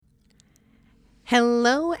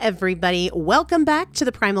Hello, everybody. Welcome back to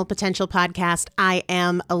the Primal Potential Podcast. I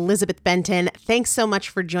am Elizabeth Benton. Thanks so much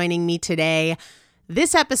for joining me today.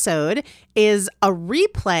 This episode is a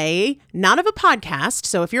replay, not of a podcast.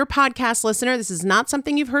 So if you're a podcast listener, this is not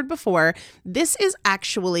something you've heard before. This is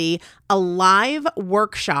actually a live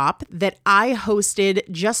workshop that I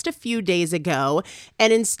hosted just a few days ago.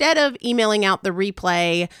 And instead of emailing out the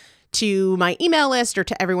replay to my email list or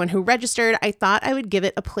to everyone who registered, I thought I would give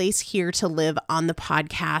it a place here to live on the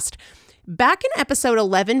podcast. Back in episode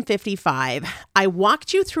 1155, I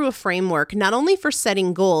walked you through a framework not only for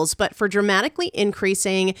setting goals, but for dramatically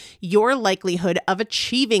increasing your likelihood of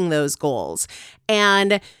achieving those goals.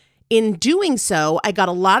 And in doing so, I got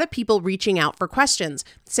a lot of people reaching out for questions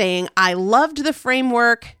saying, I loved the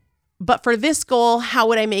framework, but for this goal, how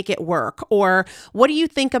would I make it work? Or what do you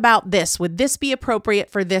think about this? Would this be appropriate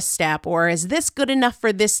for this step? Or is this good enough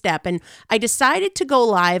for this step? And I decided to go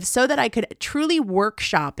live so that I could truly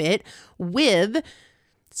workshop it with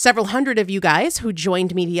several hundred of you guys who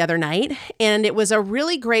joined me the other night. And it was a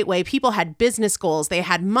really great way. People had business goals. They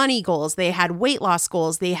had money goals. They had weight loss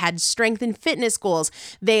goals. They had strength and fitness goals.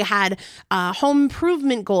 They had home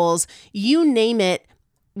improvement goals. You name it.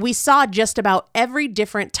 We saw just about every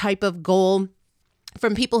different type of goal,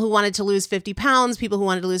 from people who wanted to lose 50 pounds, people who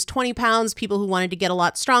wanted to lose 20 pounds, people who wanted to get a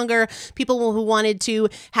lot stronger, people who wanted to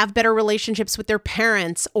have better relationships with their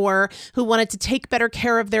parents, or who wanted to take better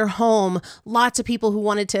care of their home. Lots of people who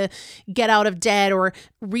wanted to get out of debt or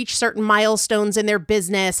reach certain milestones in their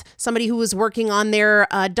business. Somebody who was working on their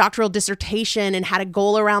doctoral dissertation and had a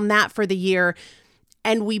goal around that for the year.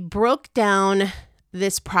 And we broke down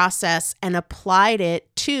this process and applied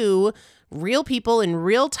it to real people in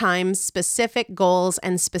real time, specific goals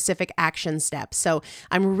and specific action steps. So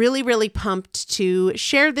I'm really, really pumped to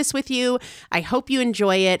share this with you. I hope you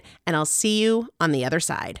enjoy it, and I'll see you on the other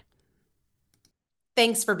side.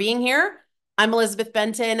 Thanks for being here. I'm Elizabeth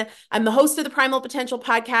Benton. I'm the host of the Primal Potential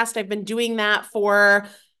Podcast. I've been doing that for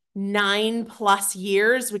 9+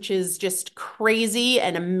 years, which is just crazy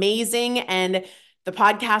and amazing. And the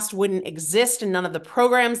podcast wouldn't exist, and none of the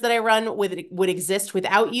programs that I run would exist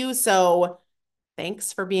without you. So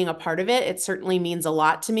thanks for being a part of it. It certainly means a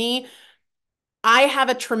lot to me. I have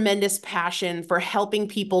a tremendous passion for helping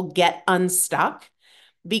people get unstuck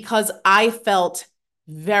because I felt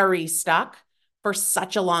very stuck for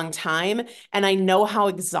such a long time. And I know how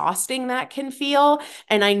exhausting that can feel.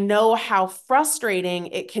 And I know how frustrating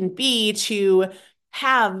it can be to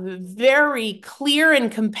have very clear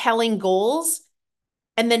and compelling goals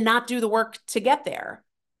and then not do the work to get there.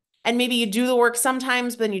 And maybe you do the work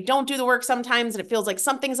sometimes, but then you don't do the work sometimes, and it feels like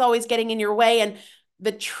something's always getting in your way. And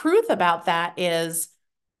the truth about that is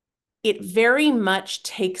it very much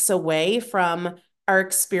takes away from our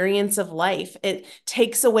experience of life. It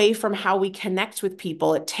takes away from how we connect with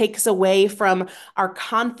people. It takes away from our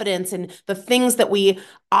confidence and the things that we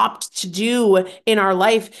opt to do in our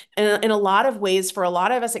life. And in a lot of ways, for a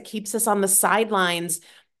lot of us, it keeps us on the sidelines.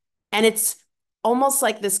 And it's almost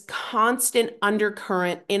like this constant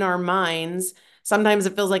undercurrent in our minds. Sometimes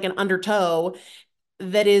it feels like an undertow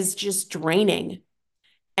that is just draining.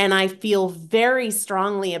 And I feel very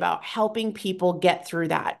strongly about helping people get through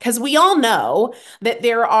that, because we all know that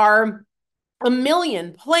there are a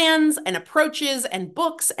million plans and approaches and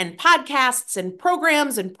books and podcasts and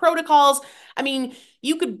programs and protocols. I mean,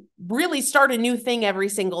 you could really start a new thing every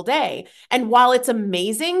single day. And while it's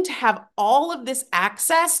amazing to have all of this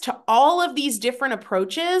access to all of these different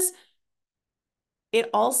approaches, it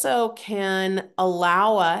also can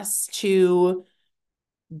allow us to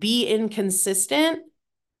be inconsistent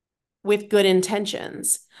with good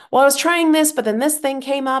intentions. Well, I was trying this, but then this thing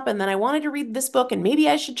came up, and then I wanted to read this book, and maybe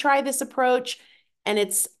I should try this approach. And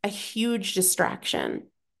it's a huge distraction.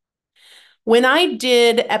 When I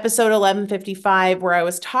did episode 1155, where I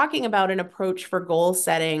was talking about an approach for goal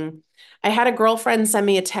setting, I had a girlfriend send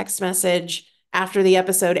me a text message after the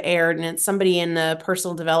episode aired, and it's somebody in the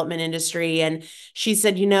personal development industry. And she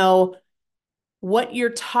said, you know, what you're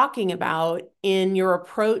talking about in your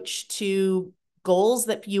approach to goals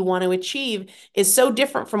that you want to achieve is so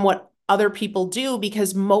different from what other people do,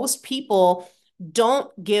 because most people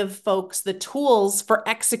don't give folks the tools for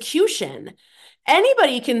execution.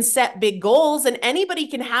 Anybody can set big goals, and anybody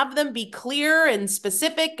can have them be clear and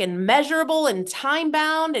specific and measurable and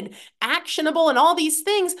time-bound and actionable and all these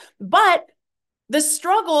things. But the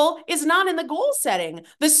struggle is not in the goal setting.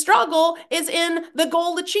 The struggle is in the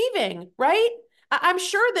goal achieving, right? I'm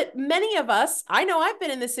sure that many of us, I know I've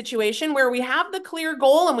been in this situation where we have the clear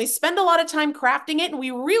goal and we spend a lot of time crafting it and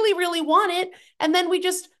we really, really want it, and then we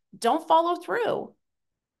just don't follow through.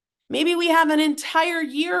 Maybe we have an entire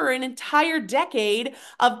year or an entire decade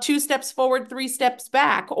of 2 steps forward, 3 steps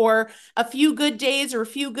back, or a few good days or a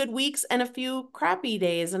few good weeks and a few crappy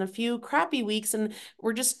days and a few crappy weeks. And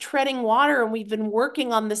we're just treading water and we've been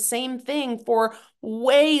working on the same thing for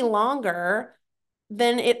way longer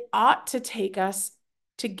than it ought to take us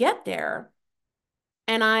to get there.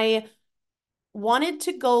 And I wanted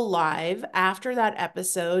to go live after that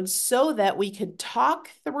episode so that we could talk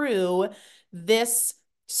through this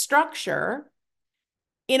structure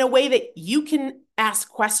in a way that you can ask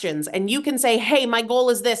questions and you can say, hey, my goal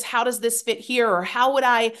is this. How does this fit here? Or how would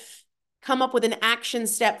I come up with an action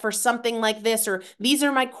step for something like this? Or these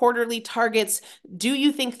are my quarterly targets. Do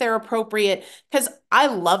you think they're appropriate? Because I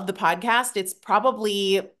love the podcast. It's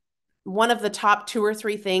probably one of the top 2 or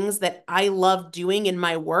 3 things that I love doing in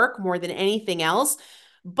my work more than anything else.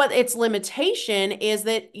 But its limitation is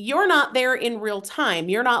that you're not there in real time.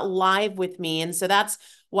 You're not live with me. And so that's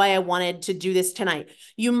why I wanted to do this tonight.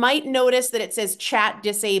 You might notice that it says chat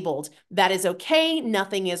disabled. That is okay.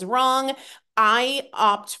 Nothing is wrong. I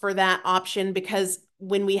opt for that option because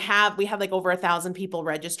when we had like over 1,000 people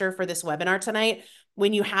register for this webinar tonight.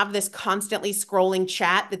 When you have this constantly scrolling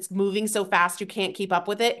chat that's moving so fast you can't keep up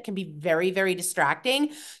with it, it can be very, very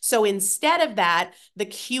distracting. So instead of that, the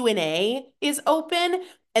Q&A is open.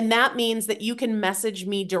 And that means that you can message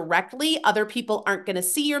me directly. Other people aren't going to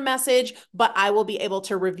see your message, but I will be able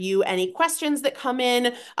to review any questions that come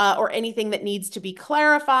in or anything that needs to be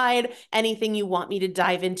clarified, anything you want me to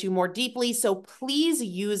dive into more deeply. So please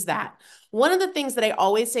use that. One of the things that I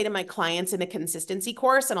always say to my clients in the consistency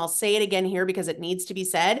course, and I'll say it again here because it needs to be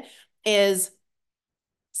said, is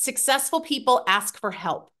successful people ask for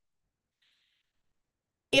help.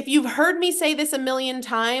 If you've heard me say this a million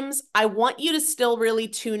times, I want you to still really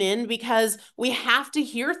tune in because we have to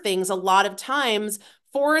hear things a lot of times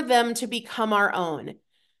for them to become our own.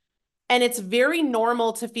 And it's very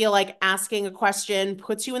normal to feel like asking a question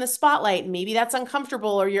puts you in the spotlight. Maybe that's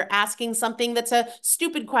uncomfortable, or you're asking something that's a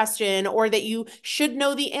stupid question, or that you should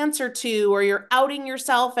know the answer to, or you're outing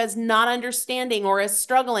yourself as not understanding or as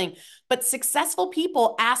struggling. But successful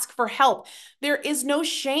people ask for help. There is no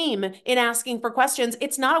shame in asking for questions.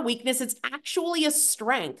 It's not a weakness, it's actually a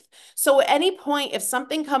strength. So at any point, if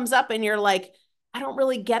something comes up and you're like, I don't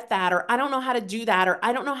really get that, or I don't know how to do that, or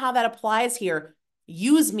I don't know how that applies here,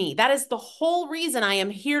 use me. That is the whole reason I am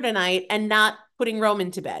here tonight and not putting Roman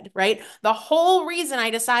to bed, right? The whole reason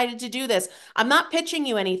I decided to do this. I'm not pitching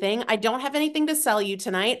you anything. I don't have anything to sell you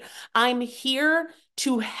tonight. I'm here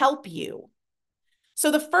to help you.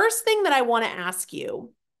 So the first thing that I want to ask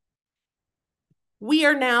you, we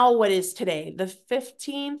are now, what is today? The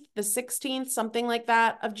 15th, the 16th, something like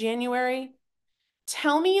that of January.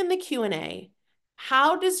 Tell me in the Q&A,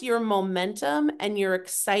 how does your momentum and your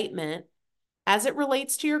excitement as it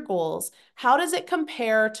relates to your goals, how does it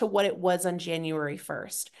compare to what it was on January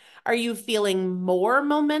 1st? Are you feeling more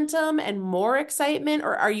momentum and more excitement,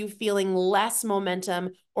 or are you feeling less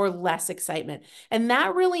momentum or less excitement? And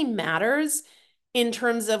that really matters in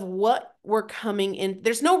terms of what we're coming in.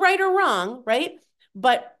 There's no right or wrong, right?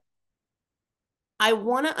 But I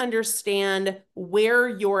want to understand where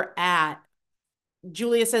you're at.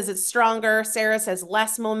 Julia says it's stronger. Sarah says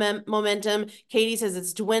less momentum. Katie says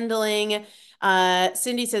it's dwindling.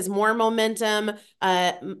 Cindy says more momentum.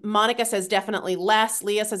 Monica says definitely less.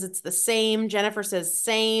 Leah says it's the same. Jennifer says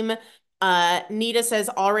same. Nita says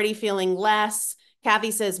already feeling less.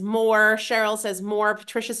 Kathy says more. Cheryl says more.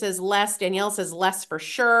 Patricia says less. Danielle says less for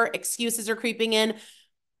sure. Excuses are creeping in.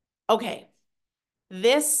 Okay.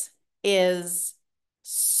 This is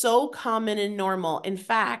so common and normal. In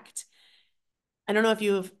fact, I don't know if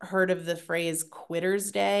you've heard of the phrase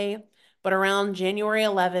Quitter's Day, but around January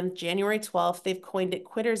 11th, January 12th, they've coined it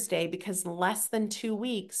Quitter's Day because in less than 2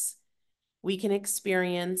 weeks, we can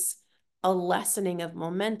experience a lessening of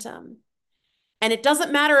momentum. And it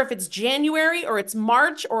doesn't matter if it's January or it's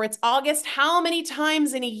March or it's August. How many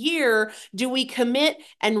times in a year do we commit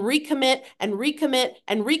and recommit and recommit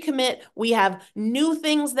and recommit? We have new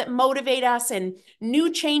things that motivate us and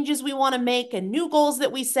new changes we want to make and new goals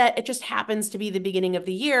that we set. It just happens to be the beginning of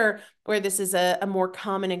the year where this is a more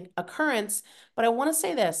common occurrence. But I want to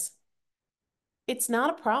say this, it's not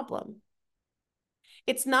a problem.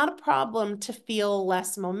 It's not a problem to feel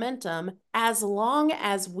less momentum as long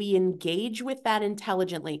as we engage with that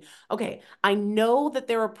intelligently. Okay, I know that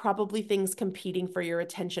there are probably things competing for your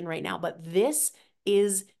attention right now, but this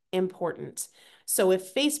is important. So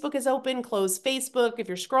if Facebook is open, close Facebook. If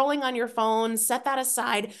you're scrolling on your phone, set that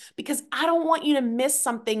aside because I don't want you to miss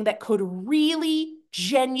something that could really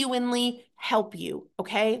genuinely help you,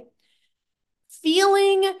 okay?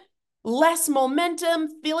 Feeling less momentum,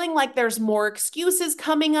 feeling like there's more excuses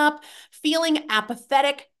coming up, feeling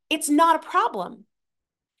apathetic, it's not a problem.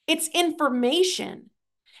 It's information.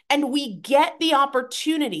 And we get the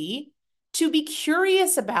opportunity to be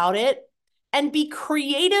curious about it and be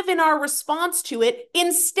creative in our response to it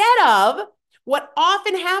instead of what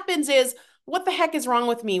often happens is, what the heck is wrong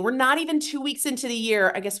with me? We're not even 2 weeks into the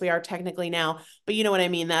year. I guess we are technically now, but you know what I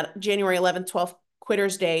mean, that January 11th, 12th,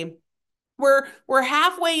 Quitter's Day. We're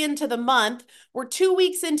halfway into the month. We're 2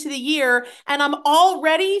 weeks into the year, and I'm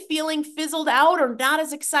already feeling fizzled out or not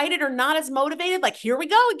as excited or not as motivated. Like, here we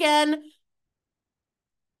go again.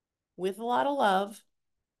 With a lot of love.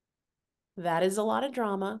 That is a lot of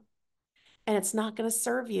drama, and it's not going to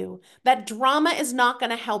serve you. That drama is not going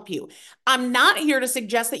to help you. I'm not here to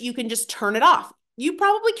suggest that you can just turn it off. You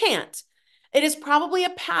probably can't. It is probably a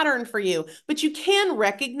pattern for you, but you can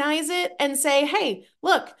recognize it and say, hey,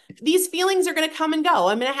 look, these feelings are going to come and go.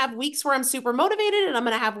 I'm going to have weeks where I'm super motivated, and I'm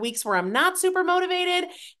going to have weeks where I'm not super motivated,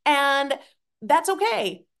 and that's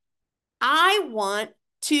okay. I want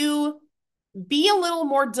to be a little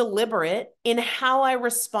more deliberate in how I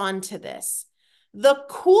respond to this. The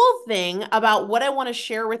cool thing about what I want to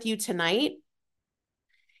share with you tonight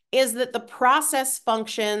is that the process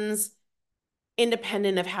functions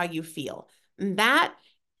independent of how you feel. That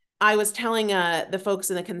I was telling the folks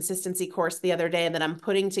in the consistency course the other day that I'm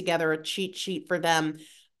putting together a cheat sheet for them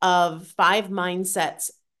of 5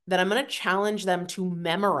 mindsets that I'm going to challenge them to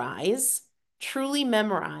memorize, truly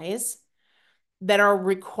memorize, that are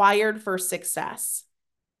required for success.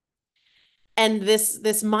 And this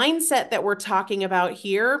mindset that we're talking about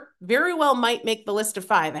here very well might make the list of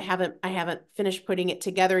 5. I haven't finished putting it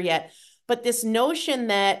together yet. But this notion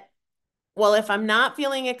that, well, if I'm not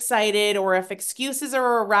feeling excited or if excuses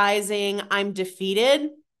are arising, I'm defeated,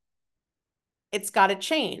 it's got to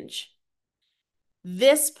change.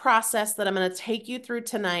 This process that I'm going to take you through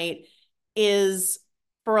tonight is,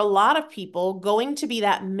 for a lot of people, going to be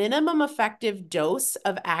that minimum effective dose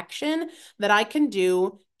of action that I can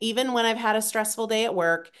do even when I've had a stressful day at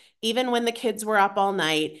work, even when the kids were up all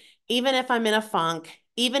night, even if I'm in a funk,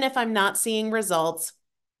 even if I'm not seeing results.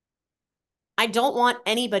 I don't want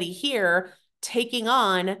anybody here taking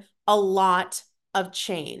on a lot of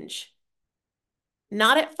change.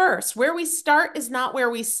 Not at first. Where we start is not where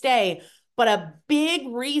we stay. But a big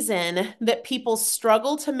reason that people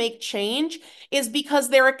struggle to make change is because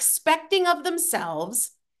they're expecting of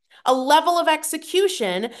themselves a level of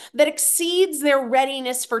execution that exceeds their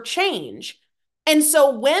readiness for change. And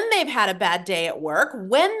so when they've had a bad day at work,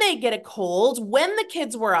 when they get a cold, when the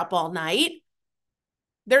kids were up all night,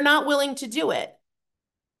 they're not willing to do it.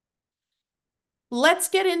 Let's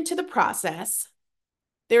get into the process.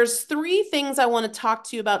 There's 3 things I want to talk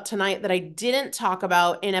to you about tonight that I didn't talk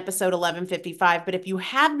about in episode 1155. But if you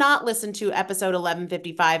have not listened to episode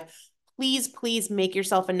 1155, please make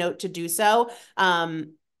yourself a note to do so,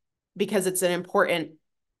 because it's an important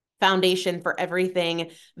foundation for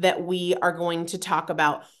everything that we are going to talk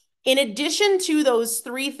about. In addition to those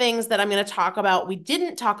 3 things that I'm going to talk about, we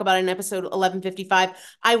didn't talk about in episode 1155,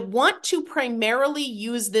 I want to primarily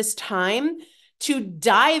use this time to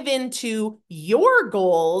dive into your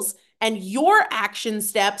goals and your action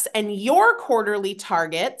steps and your quarterly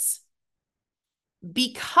targets,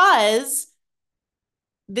 because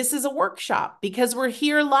this is a workshop, because we're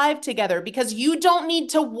here live together, because you don't need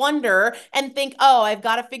to wonder and think, oh, I've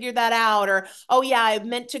got to figure that out, or, oh yeah, I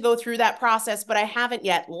meant to go through that process, but I haven't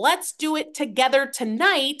yet. Let's do it together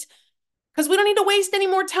tonight, because we don't need to waste any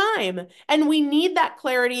more time. And we need that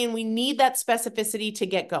clarity and we need that specificity to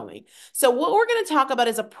get going. So what we're going to talk about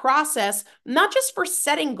is a process, not just for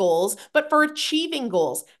setting goals, but for achieving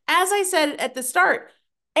goals. As I said at the start,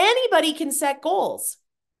 anybody can set goals.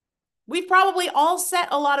 We've probably all set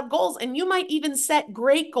a lot of goals, and you might even set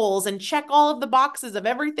great goals and check all of the boxes of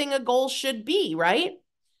everything a goal should be, right?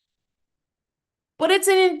 But it's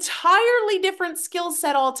an entirely different skill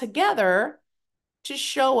set altogether to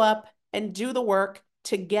show up and do the work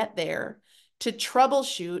to get there, to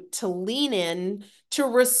troubleshoot, to lean in, to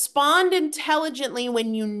respond intelligently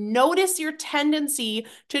when you notice your tendency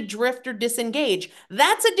to drift or disengage.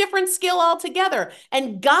 That's a different skill altogether.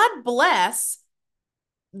 And God bless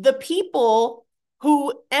the people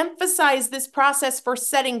who emphasize this process for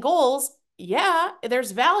setting goals. Yeah,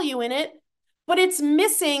 there's value in it, but it's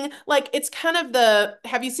missing, like, it's kind of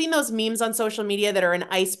have you seen those memes on social media that are an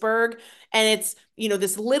iceberg, and it's,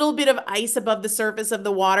 this little bit of ice above the surface of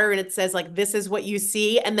the water, and it says like, this is what you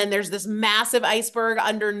see, and then there's this massive iceberg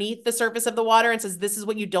underneath the surface of the water and says, this is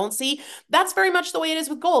what you don't see. That's very much the way it is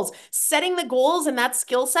with goals. Setting the goals and that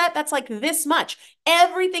skill set, that's like this much.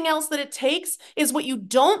 Everything else that it takes is what you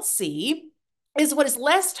don't see, is what is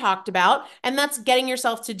less talked about, and that's getting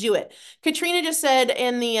yourself to do it. Katrina just said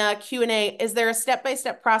in the Q&A, is there a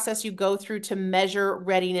step-by-step process you go through to measure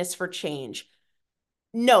readiness for change?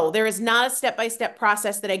 No, there is not a step-by-step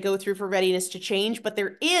process that I go through for readiness to change, but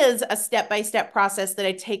there is a step-by-step process that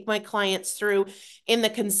I take my clients through in the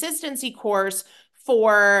consistency course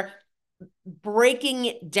for breaking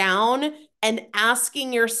it down and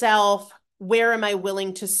asking yourself, where am I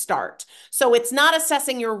willing to start? So it's not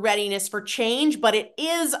assessing your readiness for change, but it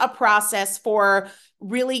is a process for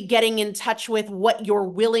really getting in touch with what you're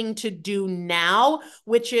willing to do now,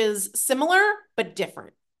 which is similar but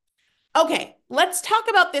different. Okay, let's talk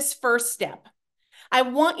about this first step. I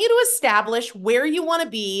want you to establish where you want to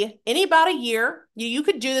be in about a year. You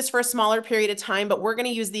could do this for a smaller period of time, but we're going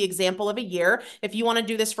to use the example of a year. If you want to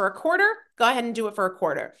do this for a quarter, go ahead and do it for a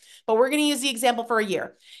quarter. But we're going to use the example for a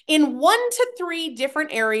year. In 1 to 3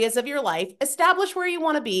 different areas of your life, establish where you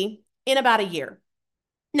want to be in about a year.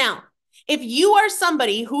 Now, if you are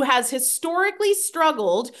somebody who has historically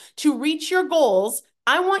struggled to reach your goals,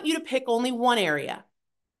 I want you to pick only one area.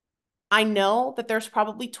 I know that there's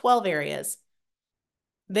probably 12 areas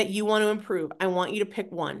that you want to improve. I want you to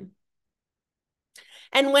pick one.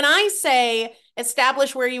 And when I say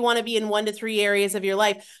establish where you want to be in 1 to 3 areas of your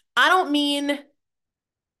life, I don't mean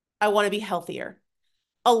I want to be healthier.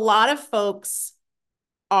 A lot of folks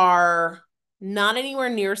are not anywhere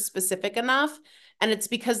near specific enough, and it's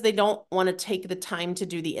because they don't want to take the time to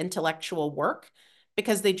do the intellectual work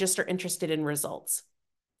because they just are interested in results.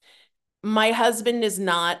 My husband is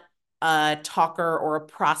not a talker or a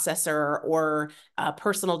processor or a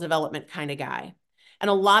personal development kind of guy. And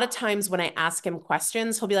a lot of times when I ask him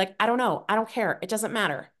questions, he'll be like, I don't know. I don't care. It doesn't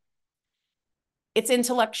matter. It's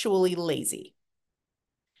intellectually lazy.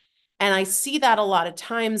 And I see that a lot of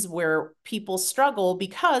times where people struggle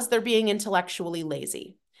because they're being intellectually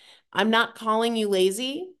lazy. I'm not calling you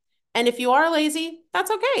lazy. And if you are lazy, that's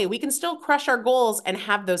okay. We can still crush our goals and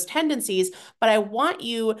have those tendencies, but I want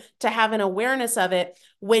you to have an awareness of it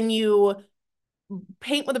when you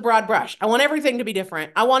paint with a broad brush. I want everything to be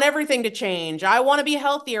different. I want everything to change. I want to be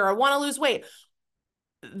healthier. I want to lose weight.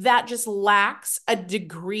 That just lacks a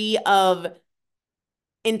degree of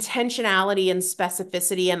intentionality and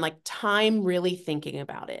specificity and like time really thinking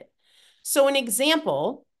about it. So an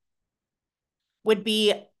example would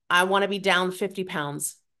be, I want to be down 50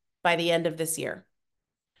 pounds by the end of this year.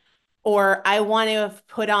 Or I want to have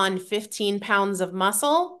put on 15 pounds of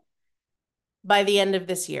muscle by the end of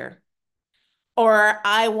this year. Or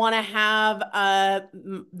I want to have a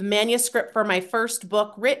manuscript for my first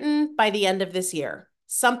book written by the end of this year.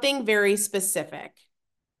 Something very specific.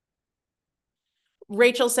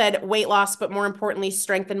 Rachel said weight loss, but more importantly,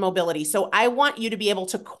 strength and mobility. So I want you to be able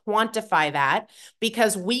to quantify that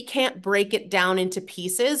because we can't break it down into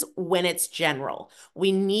pieces when it's general.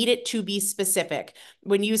 We need it to be specific.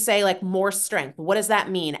 When you say like more strength, what does that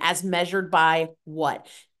mean? As measured by what?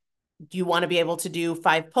 Do you want to be able to do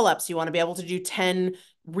 5 pull-ups? You want to be able to do 10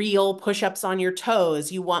 real push-ups on your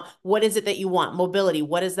toes? What is it that you want? Mobility,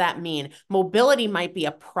 what does that mean? Mobility might be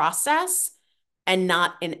a process and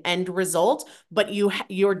not an end result, but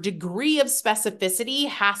your degree of specificity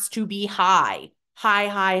has to be high.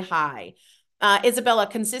 Isabella,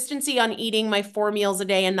 consistency on eating my 4 meals a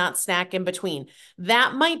day and not snack in between.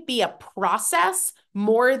 That might be a process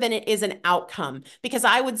more than it is an outcome, because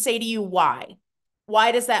I would say to you, why?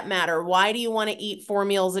 Why does that matter? Why do you want to eat 4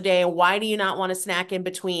 meals a day? Why do you not want to snack in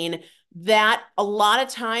between? That a lot of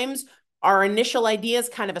times our initial idea is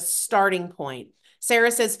kind of a starting point.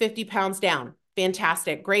 Sarah says 50 pounds down.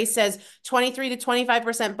 Fantastic. Grace says 23 to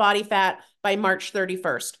 25% body fat by March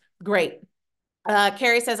 31st. Great.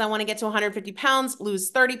 Carrie says, I want to get to 150 pounds,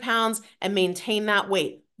 lose 30 pounds, and maintain that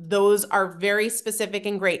weight. Those are very specific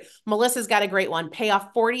and great. Melissa's got a great one. Pay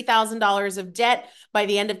off $40,000 of debt by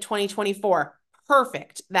the end of 2024.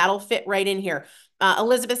 Perfect. That'll fit right in here.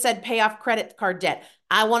 Elizabeth said, pay off credit card debt.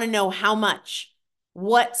 I want to know how much.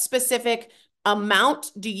 What specific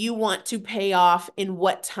amount do you want to pay off in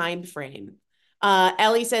what time frame?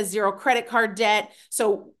 Ellie says 0 credit card debt.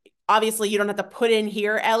 So obviously you don't have to put in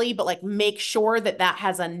here, Ellie, but like make sure that that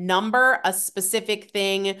has a number, a specific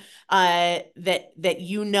thing that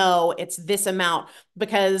you know it's this amount,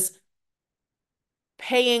 because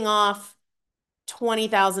paying off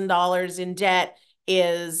 $20,000 in debt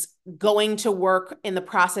is going to work in the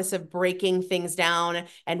process of breaking things down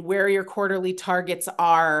and where your quarterly targets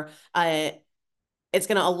are. It's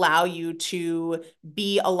going to allow you to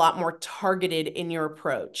be a lot more targeted in your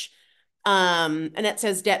approach. And it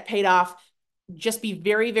says debt paid off. Just be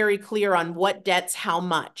very, very clear on what debts, how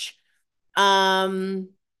much.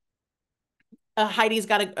 Heidi's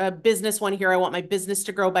got a business one here. I want my business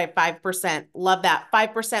to grow by 5%. Love that.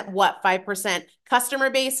 5% what? 5% customer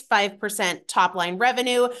base, 5% top line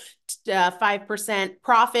revenue, 5%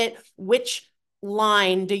 profit. Which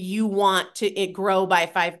line do you want to it grow by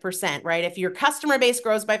 5%, right? If your customer base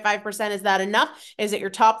grows by 5%, is that enough? Is it your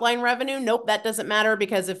top line revenue? Nope, that doesn't matter,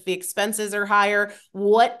 because if the expenses are higher,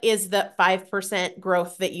 what is the 5%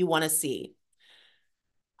 growth that you want to see?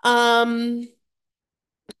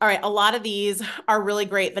 All right, a lot of these are really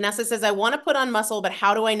great. Vanessa says, I want to put on muscle, but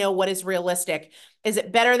how do I know what is realistic? Is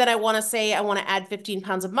it better that I want to say I want to add 15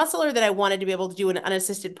 pounds of muscle, or that I wanted to be able to do an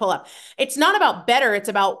unassisted pull-up? It's not about better, it's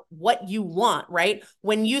about what you want, right?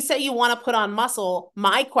 When you say you want to put on muscle,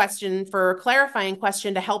 my question for a clarifying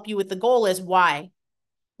question to help you with the goal is why?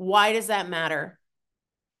 Why does that matter?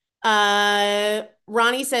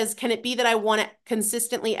 Ronnie says, can it be that I want to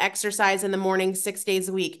consistently exercise in the morning 6 days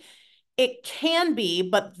a week? It can be,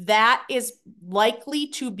 but that is likely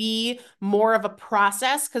to be more of a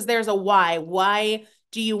process, because there's a why. Why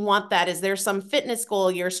do you want that? Is there some fitness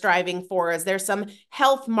goal you're striving for? Is there some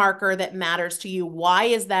health marker that matters to you? Why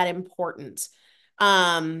is that important?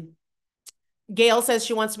 Gail says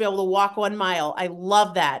she wants to be able to walk 1 mile. I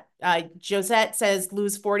love that. Josette says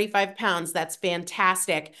lose 45 pounds. That's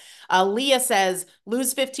fantastic. Leah says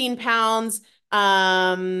lose 15 pounds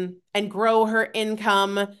and grow her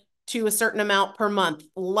income to a certain amount per month.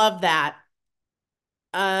 Love that.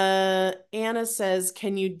 Anna says,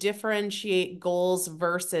 can you differentiate goals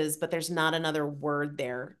versus, but there's not another word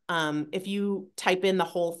there. If you type in the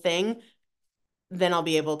whole thing, then I'll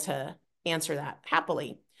be able to answer that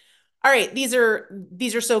happily. All right, these are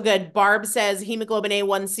so good. Barb says hemoglobin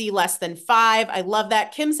A1C less than 5. I love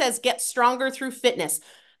that. Kim says get stronger through fitness.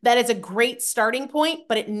 That is a great starting point,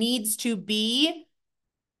 but it needs to be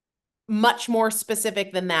much more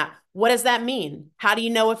specific than that. What does that mean? How do you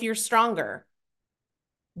know if you're stronger?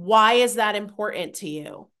 Why is that important to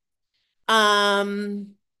you? Got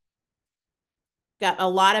a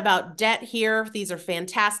lot about debt here. These are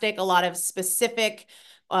fantastic. A lot of specific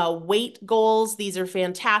weight goals. These are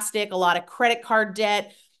fantastic. A lot of credit card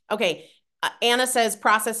debt. Okay. Anna says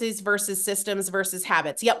processes versus systems versus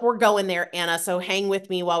habits. Yep, we're going there, Anna. So hang with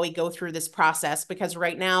me while we go through this process, because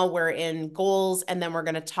right now we're in goals, and then we're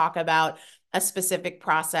going to talk about a specific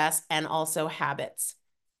process and also habits.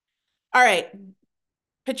 All right.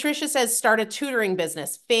 Patricia says start a tutoring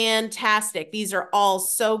business. Fantastic. These are all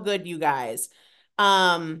so good, you guys.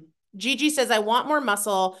 Gigi says, I want more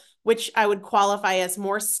muscle, which I would qualify as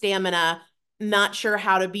more stamina. Not sure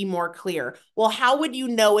how to be more clear. Well, how would you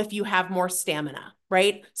know if you have more stamina,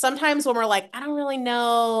 right? Sometimes when we're like, I don't really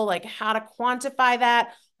know like how to quantify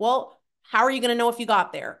that. Well, how are you going to know if you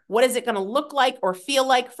got there? What is it going to look like or feel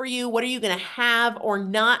like for you? What are you going to have or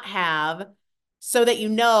not have, so that you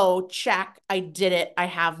know, check, I did it. I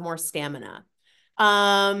have more stamina.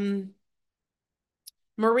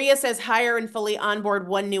 Maria says hire and fully onboard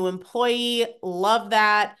 1 new employee. Love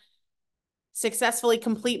that. Successfully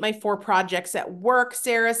complete my 4 projects at work,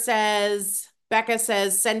 Sarah says. Becca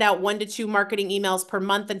says send out 1 to 2 marketing emails per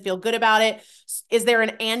month and feel good about it. Is there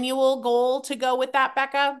an annual goal to go with that,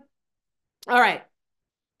 Becca? All right.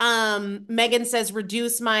 Megan says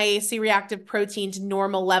reduce my C-reactive protein to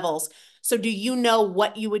normal levels. So do you know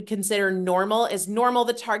what you would consider normal? Is normal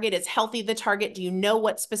the target? Is healthy the target? Do you know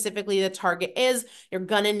what specifically the target is? You're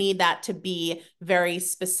going to need that to be very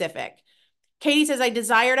specific. Katie says, I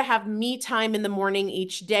desire to have me time in the morning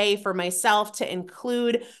each day for myself, to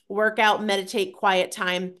include workout, meditate, quiet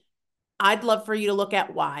time. I'd love for you to look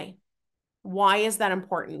at why. Why is that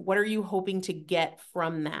important? What are you hoping to get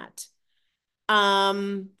from that?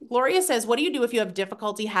 Gloria says, what do you do if you have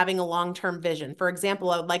difficulty having a long-term vision? For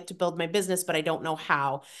example, I would like to build my business, but I don't know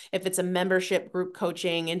how. If it's a membership, group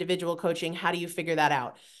coaching, individual coaching, how do you figure that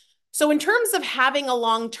out? So in terms of having a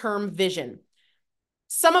long-term vision,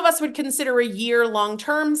 some of us would consider a year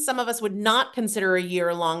long-term. Some of us would not consider a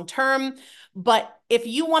year long-term. But if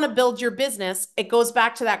you want to build your business, it goes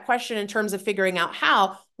back to that question in terms of figuring out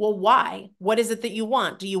how. Well, why? What is it that you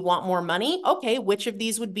want? Do you want more money? Okay, which of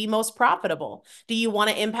these would be most profitable? Do you want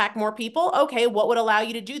to impact more people? Okay, what would allow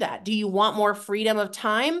you to do that? Do you want more freedom of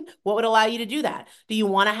time? What would allow you to do that? Do you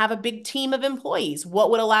want to have a big team of employees?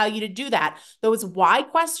 What would allow you to do that? Those why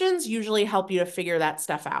questions usually help you to figure that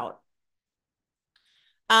stuff out.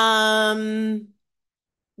 Deb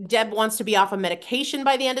wants to be off of medication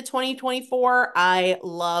by the end of 2024. I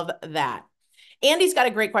love that. Andy's got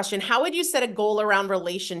a great question. How would you set a goal around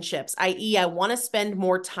relationships, i.e., I want to spend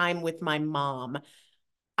more time with my mom?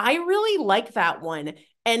 I really like that one.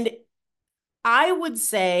 And I would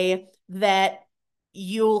say that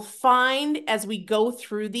you'll find as we go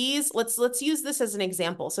through these, let's use this as an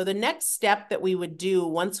example. So the next step that we would do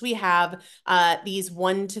once we have these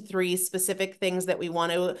 1 to 3 specific things that we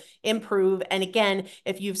want to improve, and again,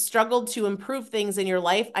 if you've struggled to improve things in your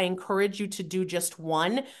life, I encourage you to do just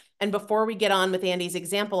one. And before we get on with Andy's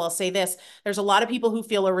example, I'll say this. There's a lot of people who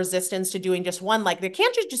feel a resistance to doing just one. Like, they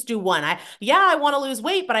can't just do one. I want to lose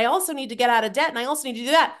weight, but I also need to get out of debt and I also need to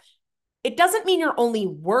do that. It doesn't mean you're only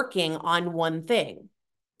working on one thing.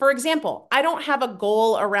 For example, I don't have a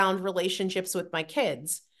goal around relationships with my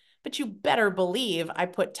kids, but you better believe I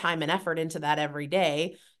put time and effort into that every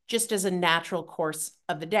day, just as a natural course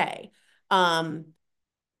of the day.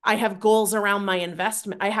 I have goals around my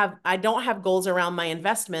investment. I don't have goals around my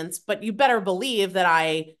investments, but you better believe that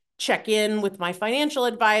I check in with my financial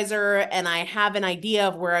advisor and I have an idea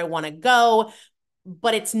of where I want to go,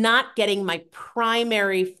 but it's not getting my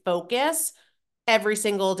primary focus every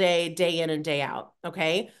single day, day in and day out.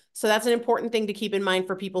 Okay. So that's an important thing to keep in mind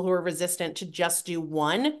for people who are resistant to just do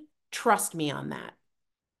one. Trust me on that.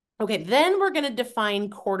 Okay. Then we're going to define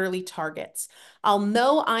quarterly targets. I'll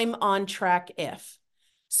know I'm on track if.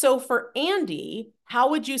 So for Andy,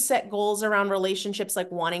 how would you set goals around relationships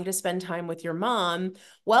like wanting to spend time with your mom?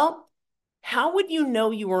 Well, how would you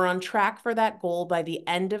know you were on track for that goal by the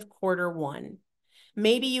end of quarter one?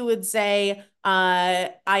 Maybe you would say,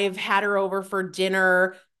 I've had her over for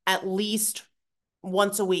dinner at least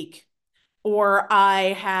once a week, or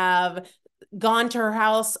I have gone to her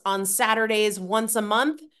house on Saturdays once a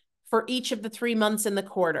month for each of the 3 months in the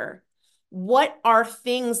quarter. What are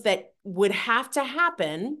things that would have to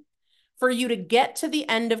happen for you to get to the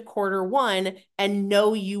end of quarter one and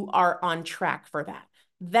know you are on track for that?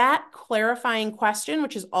 That clarifying question,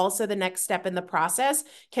 which is also the next step in the process,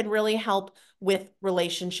 can really help with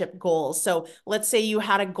relationship goals. So let's say you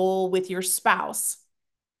had a goal with your spouse.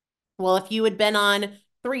 Well, if you had been on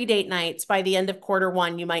 3 date nights by the end of quarter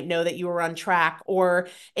one, you might know that you were on track. Or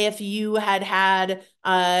if you had had,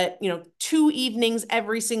 2 evenings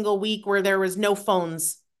every single week where there was no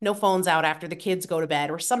phones out after the kids go to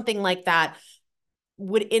bed, or something like that,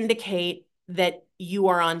 would indicate that you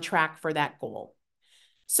are on track for that goal.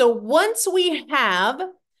 So once we have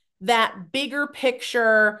that bigger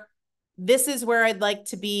picture, this is where I'd like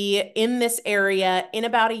to be in this area in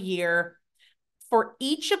about a year. For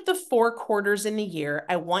each of the 4 quarters in the year,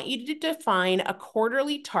 I want you to define a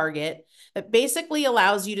quarterly target that basically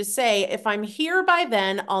allows you to say, if I'm here by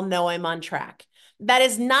then, I'll know I'm on track. That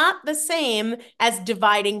is not the same as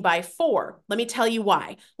dividing by 4. Let me tell you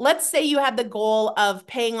why. Let's say you had the goal of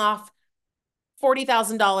paying off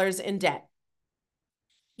 $40,000 in debt.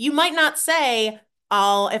 You might not say,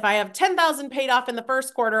 if I have 10,000 paid off in the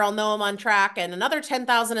first quarter, I'll know I'm on track, and another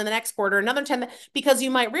 10,000 in the next quarter, another 10, because you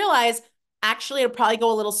might realize actually it'll probably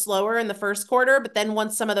go a little slower in the first quarter, but then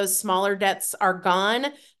once some of those smaller debts are gone,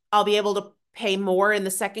 I'll be able to pay more in the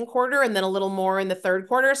second quarter and then a little more in the third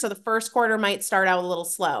quarter. So the first quarter might start out a little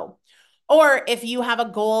slow. Or if you have a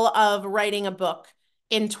goal of writing a book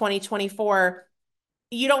in 2024,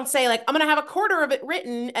 you don't say like, I'm going to have a quarter of it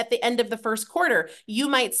written at the end of the first quarter. You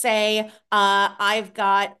might say, I've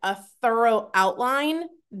got a thorough outline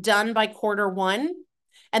done by quarter one.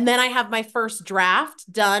 And then I have my first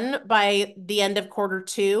draft done by the end of quarter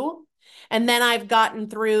two. And then I've gotten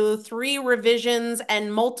through 3 revisions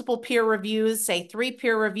and multiple peer reviews, say 3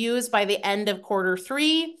 peer reviews by the end of quarter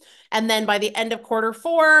 3. And then by the end of quarter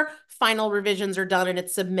 4, final revisions are done and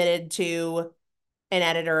it's submitted to an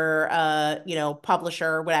editor,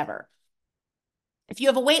 publisher, whatever. If you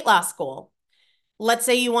have a weight loss goal, let's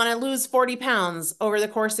say you want to lose 40 pounds over the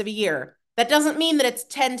course of a year. That doesn't mean that it's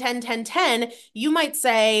 10, 10, 10, 10. You might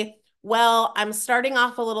say, well, I'm starting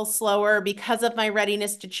off a little slower because of my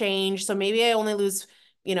readiness to change. So maybe I only lose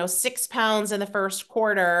 6 pounds in the first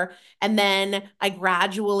quarter. And then I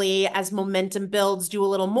gradually, as momentum builds, do a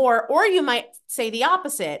little more. Or you might say the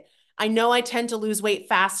opposite. I know I tend to lose weight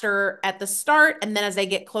faster at the start. And then as I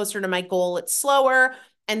get closer to my goal, it's slower.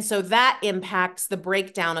 And so that impacts the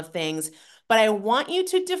breakdown of things. But I want you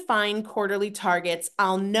to define quarterly targets.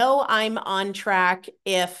 I'll know I'm on track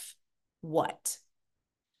if what?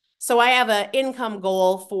 So I have an income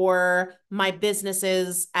goal for my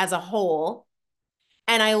businesses as a whole.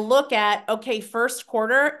 And I look at, okay, first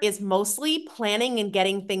quarter is mostly planning and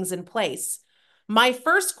getting things in place. My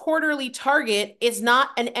first quarterly target is not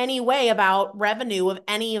in any way about revenue of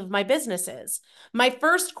any of my businesses. My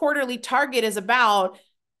first quarterly target is about,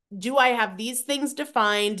 do I have these things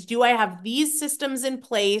defined? Do I have these systems in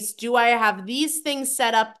place? Do I have these things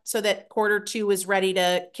set up so that quarter two is ready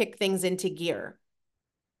to kick things into gear?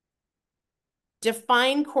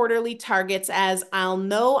 Define quarterly targets as, I'll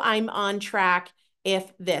know I'm on track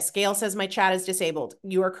if this. Gail says my chat is disabled.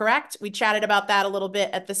 You are correct. We chatted about that a little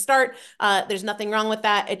bit at the start. There's nothing wrong with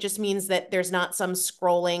that. It just means that there's not some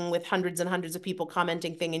scrolling with hundreds and hundreds of people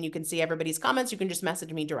commenting thing and you can see everybody's comments. You can just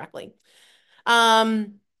message me directly.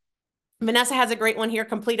 Vanessa has a great one here.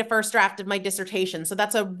 Complete a first draft of my dissertation. So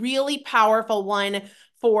that's a really powerful one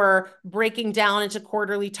for breaking down into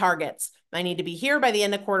quarterly targets. I need to be here by the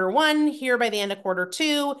end of quarter one, here by the end of quarter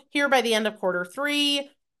two, here by the end of quarter three,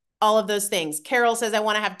 all of those things. Carol says, I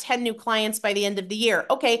want to have 10 new clients by the end of the year.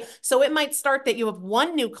 Okay, so it might start that you have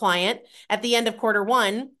one new client at the end of quarter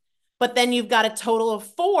one, but then you've got a total of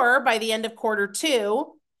 4 by the end of quarter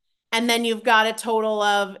two, and then you've got a total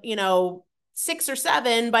of, 6 or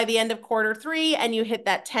 7 by the end of quarter three, and you hit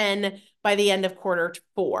that 10 by the end of quarter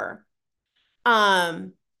four.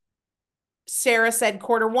 Sarah said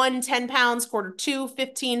quarter one, 10 pounds, quarter two,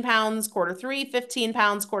 15 pounds, quarter three, 15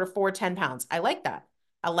 pounds, quarter four, 10 pounds. I like that.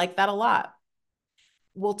 I like that a lot.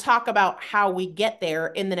 We'll talk about how we get there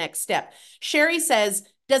in the next step. Sherry says,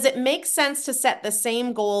 does it make sense to set the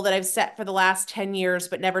same goal that I've set for the last 10 years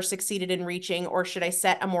but never succeeded in reaching, or should I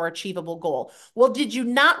set a more achievable goal? Well, did you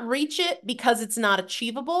not reach it because it's not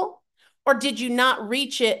achievable? Or did you not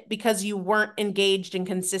reach it because you weren't engaged in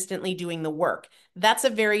consistently doing the work? That's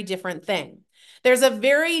a very different thing. There's a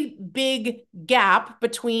very big gap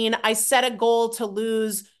between I set a goal to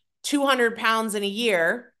lose 200 pounds in a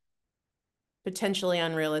year, potentially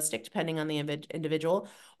unrealistic depending on the individual,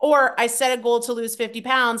 or I set a goal to lose 50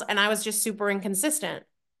 pounds and I was just super inconsistent.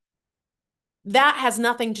 That has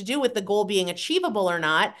nothing to do with the goal being achievable or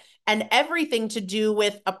not, and everything to do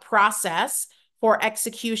with a process for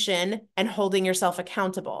execution and holding yourself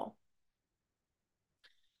accountable.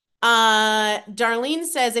 Darlene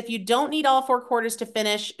says, if you don't need all 4 quarters to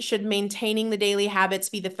finish, should maintaining the daily habits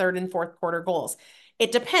be the 3rd and 4th quarter goals?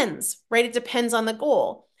 It depends, right? It depends on the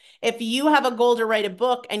goal. If you have a goal to write a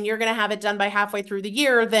book and you're going to have it done by halfway through the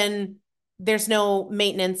year, then there's no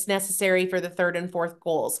maintenance necessary for the 3rd and 4th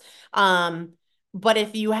goals. But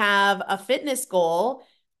if you have a fitness goal,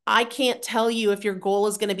 I can't tell you if your goal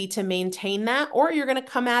is going to be to maintain that, or you're going to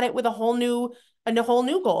come at it with a whole new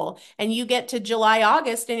goal. And you get to July,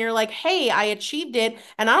 August, and you're like, hey, I achieved it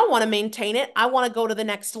and I don't want to maintain it. I want to go to the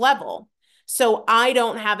next level. So I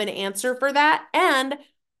don't have an answer for that. And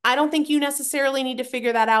I don't think you necessarily need to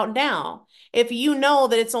figure that out now. If you know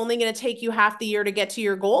that it's only going to take you half the year to get to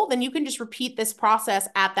your goal, then you can just repeat this process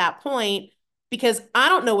at that point, because I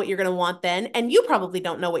don't know what you're going to want then, and you probably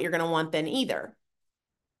don't know what you're going to want then either.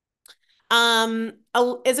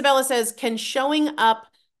 Isabella says, can showing up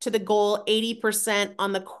to the goal 80%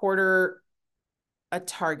 on the quarter a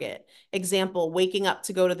target? Example, waking up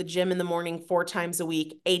to go to the gym in the morning 4 times a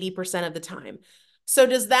week, 80% of the time. So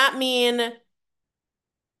does that mean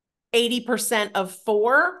 80% of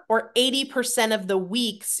 4 or 80% of the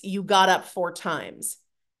weeks you got up 4 times?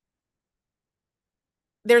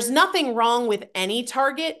 There's nothing wrong with any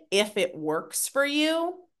target if it works for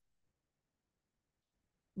you,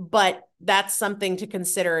 but that's something to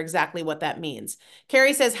consider exactly what that means.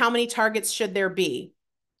 Carrie says, how many targets should there be?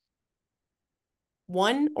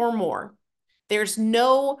 1 or more. There's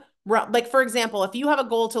no, like, for example, if you have a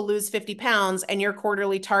goal to lose 50 pounds and your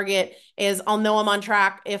quarterly target is, I'll know I'm on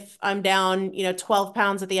track if I'm down, 12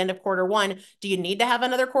 pounds at the end of quarter one. Do you need to have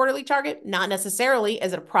another quarterly target? Not necessarily.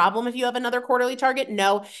 Is it a problem if you have another quarterly target?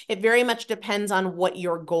 No, it very much depends on what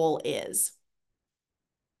your goal is.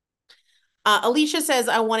 Alicia says,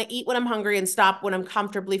 I want to eat when I'm hungry and stop when I'm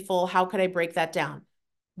comfortably full. How could I break that down?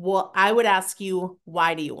 Well, I would ask you,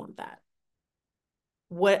 why do you want that?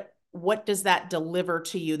 What does that deliver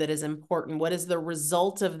to you that is important? What is the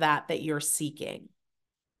result of that you're seeking?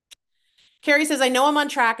 Carrie says, I know I'm on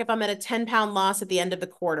track if I'm at a 10-pound loss at the end of the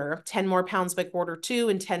quarter, 10 more pounds by quarter 2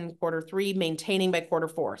 and 10 quarter 3, maintaining by quarter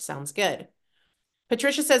 4. Sounds good.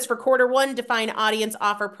 Patricia says, for quarter 1, define audience,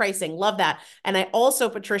 offer, pricing. Love that. And I also,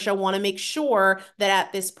 Patricia, want to make sure that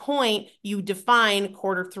at this point you define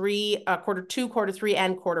quarter 2, quarter 3,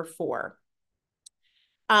 and quarter 4.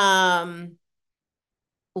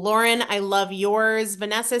 Lauren, I love yours.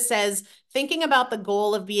 Vanessa says, thinking about the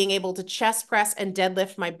goal of being able to chest press and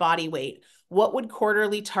deadlift my body weight, what would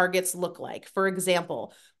quarterly targets look like? For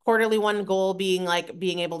example, quarterly one goal being like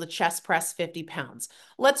being able to chest press 50 pounds.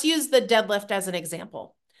 Let's use the deadlift as an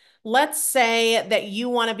example. let's say that you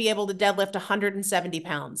want to be able to deadlift 170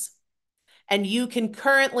 pounds and you can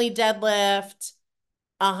currently deadlift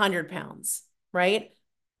 100 pounds, right?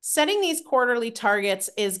 Setting these quarterly targets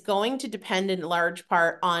is going to depend in large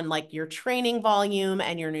part on like your training volume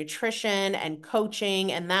and your nutrition and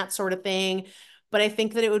coaching and that sort of thing. But I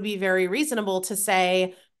think that it would be very reasonable to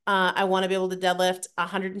say, I want to be able to deadlift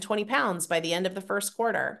 120 pounds by the end of the first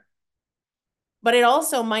quarter. But it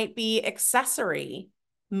also might be accessory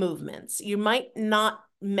movements. You might not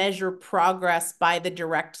measure progress by the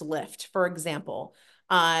direct lift, for example,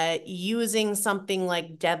 using something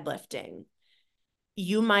like deadlifting.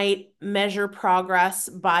 You might measure progress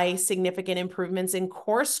by significant improvements in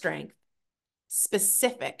core strength,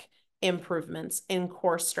 specific improvements in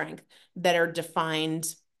core strength that are defined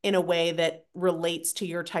in a way that relates to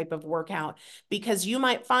your type of workout. Because you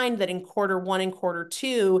might find that in quarter one and quarter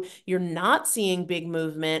two, you're not seeing big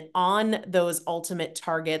movement on those ultimate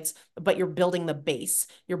targets, but you're building the base,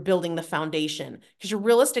 you're building the foundation. Because you're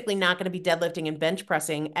realistically not going to be deadlifting and bench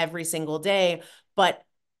pressing every single day, but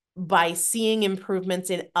by seeing improvements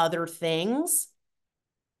in other things,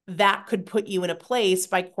 that could put you in a place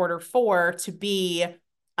by quarter four to be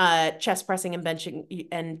chest pressing and benching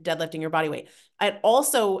and deadlifting your body weight. I'd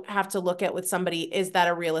also have to look at with somebody, is that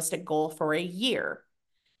a realistic goal for a year?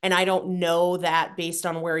 And I don't know that based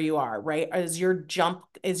on where you are, right? Is your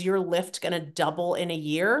lift going to double in a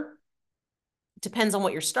year? Depends on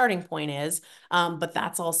what your starting point is. But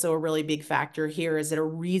that's also a really big factor here. Is it a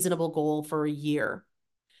reasonable goal for a year?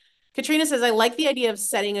 Katrina says, I like the idea of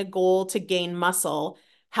setting a goal to gain muscle.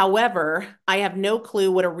 However, I have no clue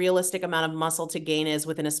what a realistic amount of muscle to gain is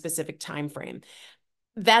within a specific time frame.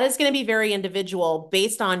 That is going to be very individual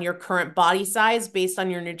based on your current body size, based on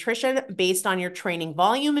your nutrition, based on your training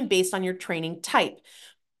volume, and based on your training type.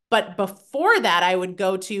 But before that, I would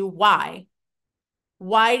go to why.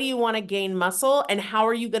 Why do you want to gain muscle? And how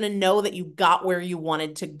are you going to know that you got where you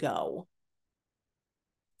wanted to go?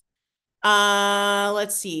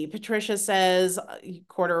 Let's see. Patricia says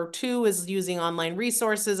quarter two is using online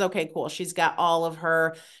resources. Okay, cool. She's got all of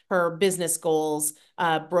her business goals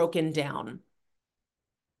broken down.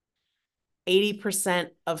 80%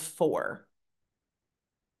 of 4.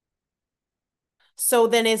 So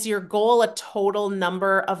then is your goal a total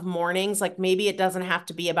number of mornings? Like maybe it doesn't have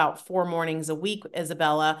to be about 4 mornings a week,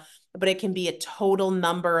 Isabella, but it can be a total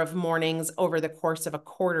number of mornings over the course of a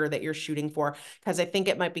quarter that you're shooting for. Because I think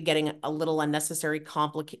it might be getting a little unnecessarily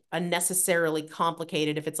complicated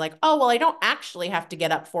if it's like, oh, well, I don't actually have to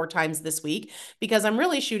get up 4 times this week because I'm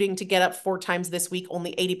really shooting to get up 4 times this week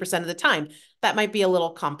only 80% of the time. That might be a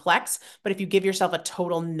little complex, but if you give yourself a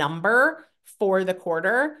total number for the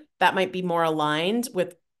quarter, that might be more aligned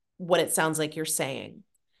with what it sounds like you're saying.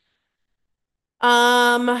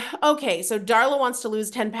 Okay, so Darla wants to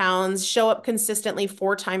lose 10 pounds, show up consistently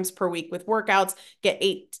 4 times per week with workouts, get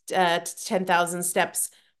 8 to 10,000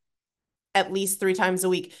 steps at least 3 times a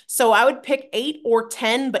week. So I would pick 8 or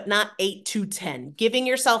 10, but not 8 to 10. Giving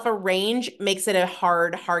yourself a range makes it a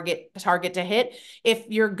hard target to hit. If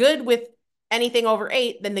you're good with anything over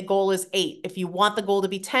 8, then the goal is 8. If you want the goal to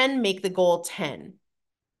be 10, make the goal 10.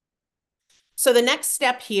 So the next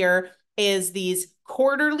step here is these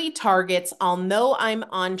quarterly targets. I'll know I'm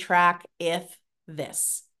on track if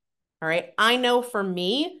this. All right. I know for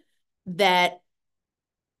me that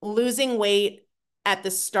losing weight at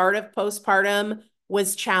the start of postpartum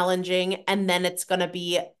was challenging, and then it's going to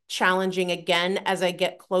be challenging again as I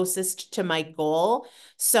get closest to my goal.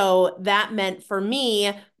 So that meant for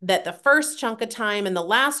me that the first chunk of time and the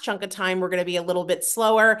last chunk of time were going to be a little bit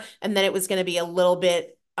slower, and then it was going to be a little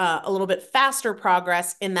bit faster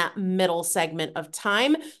progress in that middle segment of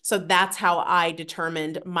time. So that's how I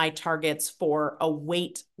determined my targets for a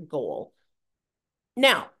weight goal.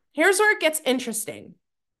 Now, here's where it gets interesting.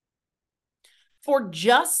 For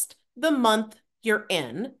just the month you're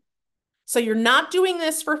in, so you're not doing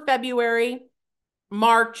this for February,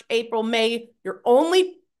 March, April, May, you're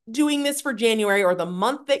only doing this for January or the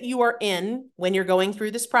month that you are in when you're going through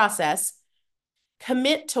this process,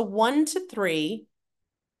 commit to 1 to 3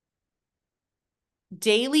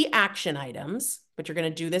 daily action items, but you're going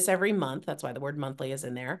to do this every month. That's why the word monthly is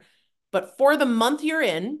in there. But for the month you're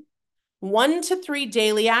in, 1 to 3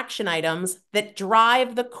 daily action items that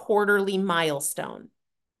drive the quarterly milestone.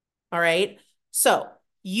 All right. So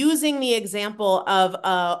using the example of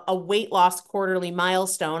a weight loss quarterly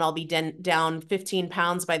milestone, I'll be down 15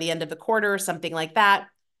 pounds by the end of the quarter or something like that.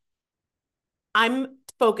 I'm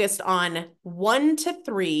focused on 1 to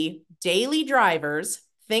 3 daily drivers,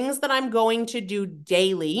 things that I'm going to do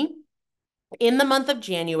daily in the month of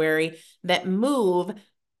January that move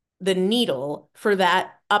the needle for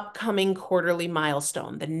that upcoming quarterly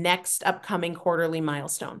milestone, the next upcoming quarterly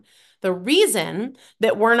milestone. The reason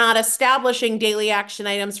that we're not establishing daily action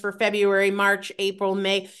items for February, March, April,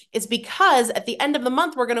 May is because at the end of the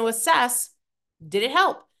month, we're going to assess, did it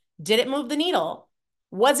help? Did it move the needle?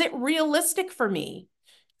 Was it realistic for me?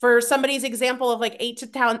 For somebody's example of like 8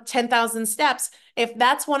 to 10,000 steps, if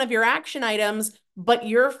that's one of your action items, but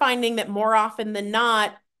you're finding that more often than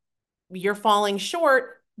not, you're falling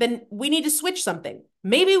short, then we need to switch something.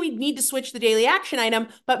 Maybe we need to switch the daily action item,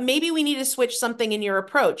 but maybe we need to switch something in your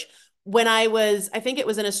approach. When I think it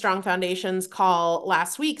was in a Strong Foundations call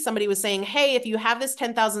last week, somebody was saying, hey, if you have this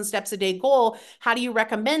 10,000 steps a day goal, how do you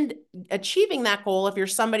recommend achieving that goal if you're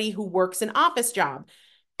somebody who works an office job?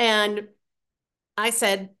 And I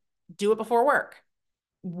said, do it before work.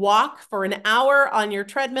 Walk for an hour on your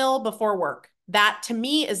treadmill before work. That to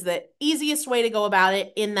me is the easiest way to go about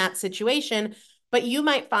it in that situation. But you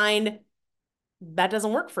might find that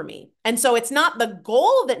doesn't work for me. And so it's not the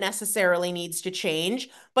goal that necessarily needs to change,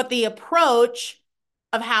 but the approach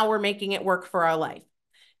of how we're making it work for our life.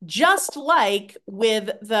 Just like with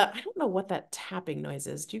I don't know what that tapping noise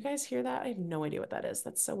is. Do you guys hear that? I have no idea what that is.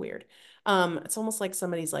 That's so weird. It's almost like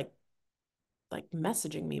somebody's like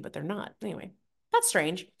messaging me, but they're not. Anyway, that's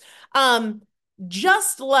strange.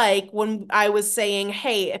 Just like when I was saying,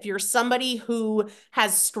 hey, if you're somebody who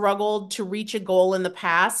has struggled to reach a goal in the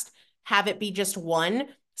past, have it be just one.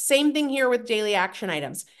 Same thing here with daily action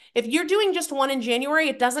items. If you're doing just one in January,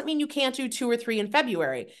 it doesn't mean you can't do 2 or 3 in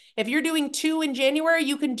February. If you're doing 2 in January,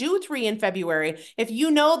 you can do 3 in February. If you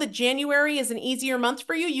know that January is an easier month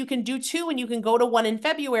for you, you can do 2 and you can go to 1 in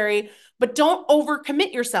February, but don't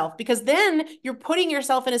overcommit yourself because then you're putting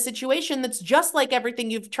yourself in a situation that's just like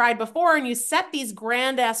everything you've tried before and you set these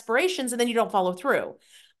grand aspirations and then you don't follow through.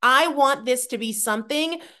 I want this to be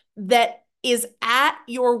something that is at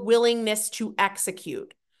your willingness to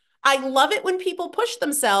execute. I love it when people push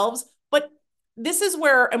themselves, but this is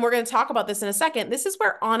where, and we're going to talk about this in a second, this is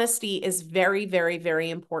where honesty is very, very, very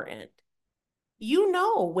important. You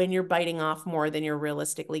know when you're biting off more than you're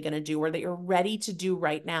realistically going to do or that you're ready to do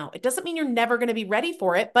right now. It doesn't mean you're never going to be ready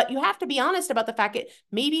for it, but you have to be honest about the fact that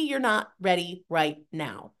maybe you're not ready right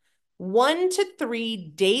now. 1 to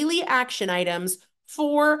 3 daily action items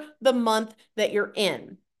for the month that you're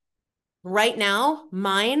in. Right now,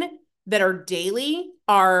 mine that are daily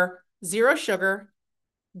are 0 sugar,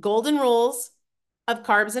 golden rules of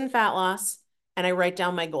carbs and fat loss, and I write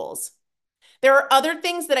down my goals. There are other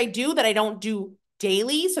things that I do that I don't do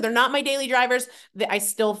daily. So they're not my daily drivers. I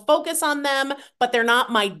still focus on them, but they're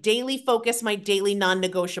not my daily focus, my daily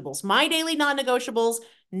non-negotiables. My daily non-negotiables,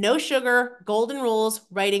 no sugar, golden rules,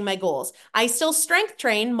 writing my goals. I still strength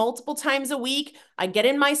train multiple times a week. I get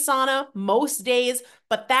in my sauna most days,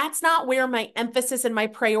 but that's not where my emphasis and my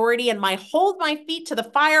priority and my hold my feet to the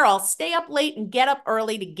fire, I'll stay up late and get up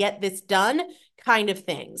early to get this done kind of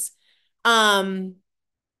things. All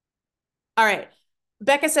right.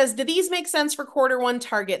 Becca says, do these make sense for Q1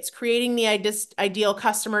 targets? Creating the ideal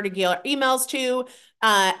customer to get emails to,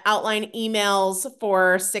 outline emails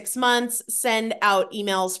for 6 months, send out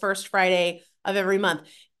emails first Friday of every month.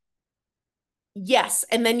 Yes.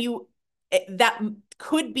 And then that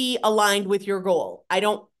could be aligned with your goal.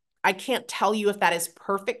 I can't tell you if that is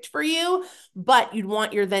perfect for you, but you'd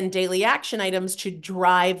want your then daily action items to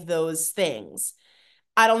drive those things.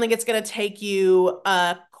 I don't think it's going to take you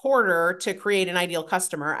a quarter to create an ideal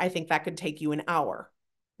customer. I think that could take you an hour,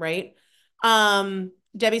 right?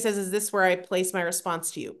 Debbie says, is this where I place my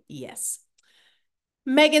response to you? Yes.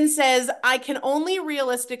 Megan says, I can only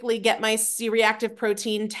realistically get my C-reactive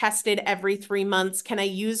protein tested every 3 months. Can I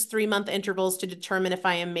use 3-month intervals to determine if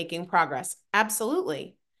I am making progress?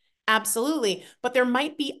 Absolutely. Absolutely. But there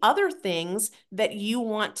might be other things that you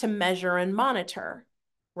want to measure and monitor,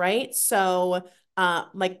 right? So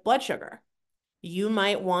like blood sugar. You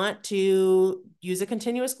might want to use a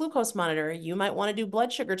continuous glucose monitor. You might want to do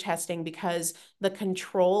blood sugar testing because the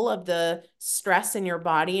control of the stress in your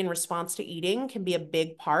body in response to eating can be a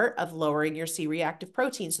big part of lowering your C-reactive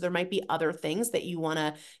protein. So there might be other things that you want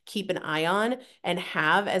to keep an eye on and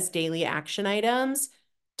have as daily action items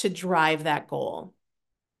to drive that goal.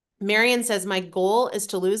 Marion says, my goal is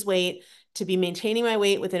to lose weight, to be maintaining my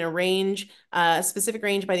weight within a range, a specific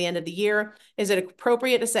range by the end of the year. Is it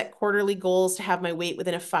appropriate to set quarterly goals to have my weight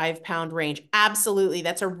within a 5-pound range? Absolutely.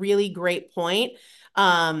 That's a really great point.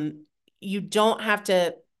 You don't have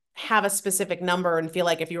to have a specific number and feel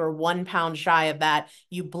like if you were 1 pound shy of that,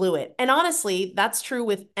 you blew it. And honestly, that's true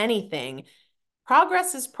with anything.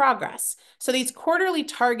 Progress is progress. So these quarterly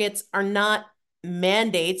targets are not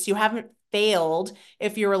mandates. You haven't failed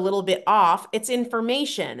if you're a little bit off. It's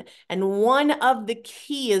information. And one of the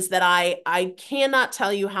key is that I cannot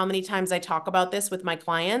tell you how many times I talk about this with my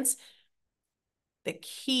clients. The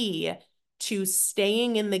key to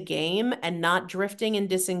staying in the game and not drifting and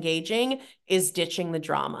disengaging is ditching the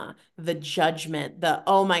drama, the judgment, the,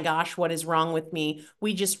 oh my gosh, what is wrong with me?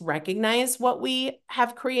 We just recognize what we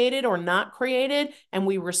have created or not created, and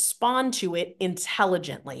we respond to it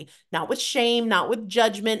intelligently, not with shame, not with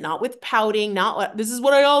judgment, not with pouting, not what this is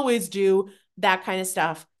what I always do. That kind of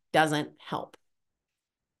stuff doesn't help.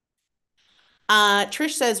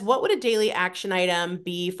 Trish says, what would a daily action item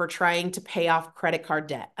be for trying to pay off credit card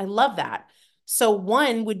debt? I love that. So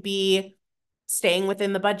one would be staying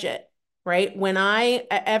within the budget, right?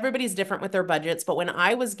 Everybody's different with their budgets, but when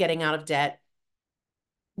I was getting out of debt,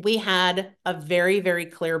 we had a very, very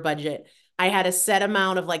clear budget. I had a set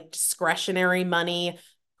amount of like discretionary money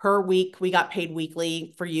per week. We got paid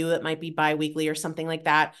weekly. For you, it might be bi-weekly or something like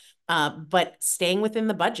that. But staying within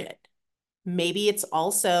the budget. Maybe it's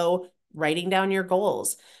also writing down your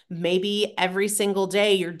goals. Maybe every single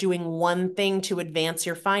day you're doing one thing to advance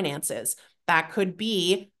your finances. That could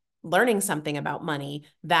be learning something about money.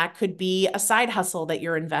 That could be a side hustle that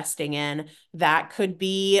you're investing in. That could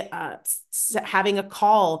be having a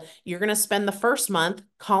call. You're going to spend the first month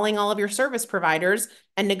calling all of your service providers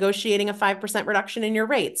and negotiating a 5% reduction in your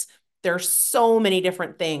rates. There are so many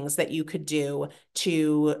different things that you could do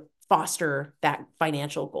to foster that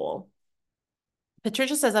financial goal.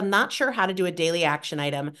 Patricia says, I'm not sure how to do a daily action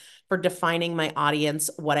item for defining my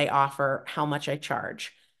audience, what I offer, how much I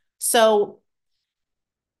charge. So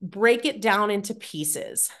break it down into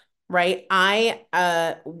pieces, right? I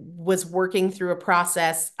was working through a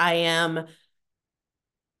process. I am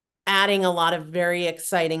adding a lot of very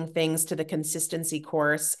exciting things to the consistency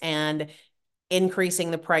course and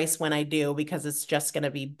increasing the price when I do, because it's just going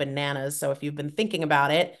to be bananas. So if you've been thinking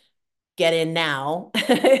about it, get in now.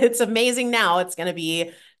 It's amazing now. It's going to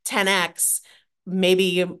be 10x,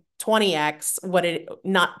 maybe 20x,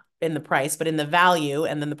 not in the price, but in the value.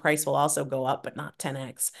 And then the price will also go up, but not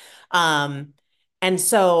 10x. And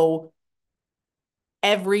so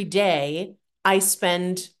every day I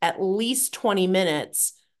spend at least 20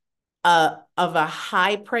 minutes of a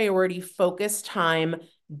high priority focus time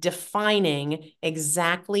defining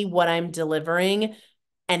exactly what I'm delivering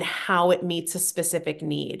and how it meets a specific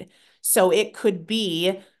need. So it could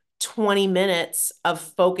be 20 minutes of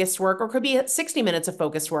focused work, or could be 60 minutes of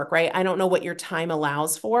focused work, right? I don't know what your time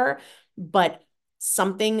allows for, but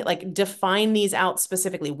something like define these out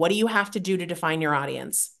specifically. What do you have to do to define your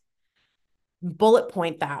audience? Bullet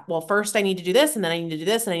point that. Well, first I need to do this, and then I need to do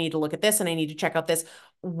this, and I need to look at this, and I need to check out this.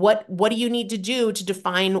 What do you need to do to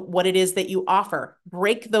define what it is that you offer?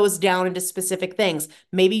 Break those down into specific things.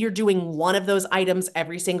 Maybe you're doing one of those items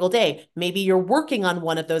every single day. Maybe you're working on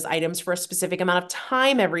one of those items for a specific amount of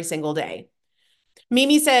time every single day.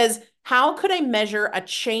 Mimi says, how could I measure a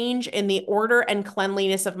change in the order and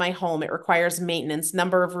cleanliness of my home? It requires maintenance,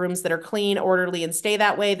 number of rooms that are clean, orderly, and stay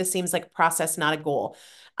that way. This seems like a process, not a goal.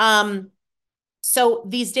 So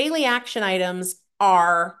these daily action items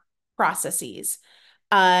are processes.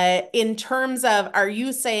 In terms of, are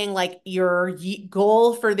you saying like your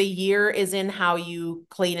goal for the year is in how you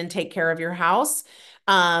clean and take care of your house?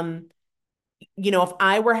 If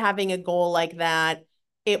I were having a goal like that,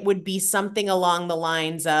 it would be something along the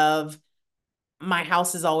lines of my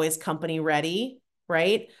house is always company ready,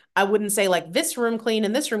 right? I wouldn't say like this room clean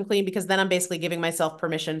and this room clean, because then I'm basically giving myself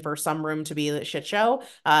permission for some room to be a shit show.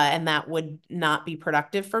 And that would not be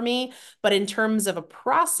productive for me. But in terms of a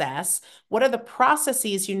process, what are the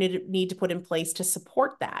processes you need to put in place to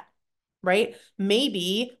support that, right?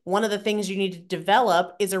 Maybe one of the things you need to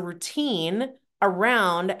develop is a routine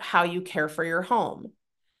around how you care for your home.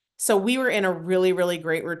 So we were in a really, really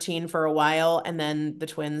great routine for a while, and then the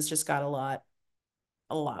twins just got a lot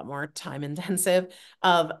more time intensive,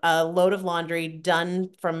 of a load of laundry done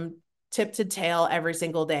from tip to tail every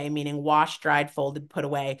single day, meaning washed, dried, folded, put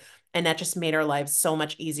away. And that just made our lives so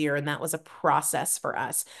much easier. And that was a process for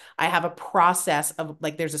us. I have a process of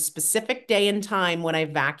like, there's a specific day and time when I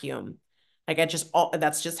vacuum. Like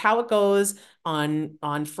that's just how it goes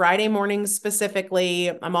on Friday mornings specifically.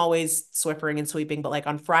 I'm always Swiffering and sweeping, but like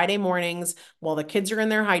on Friday mornings while the kids are in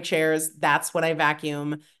their high chairs, that's when I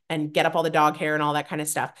vacuum and get up all the dog hair and all that kind of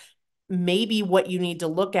stuff. Maybe what you need to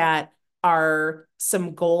look at are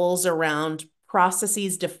some goals around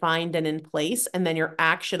processes defined and in place, and then your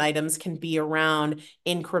action items can be around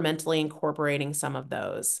incrementally incorporating some of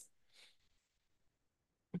those.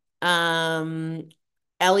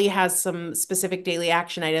 Ellie has some specific daily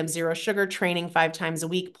action items: 0 sugar, training 5 times a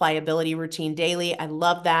week, pliability routine daily. I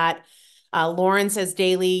love that. Lauren says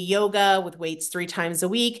daily yoga with weights 3 times a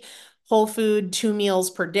week, whole food, 2 meals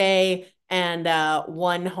per day, and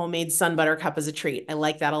one homemade sun butter cup as a treat. I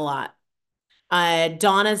like that a lot.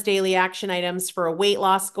 Donna's daily action items for a weight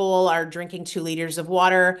loss goal are drinking 2 liters of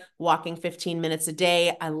water, walking 15 minutes a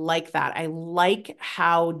day. I like that. I like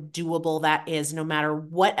how doable that is. No matter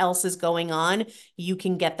what else is going on, you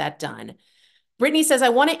can get that done. Brittany says, I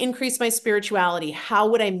want to increase my spirituality. How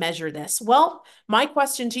would I measure this? Well, my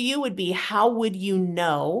question to you would be, how would you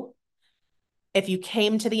know if you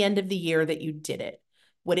came to the end of the year that you did it?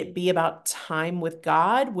 Would it be about time with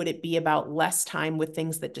God? Would it be about less time with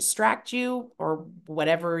things that distract you, or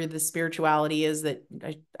whatever the spirituality is that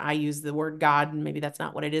I use the word God, and maybe that's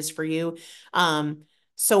not what it is for you.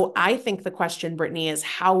 So I think the question, Brittany, is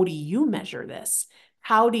how do you measure this?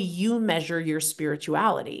 How do you measure your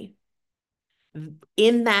spirituality?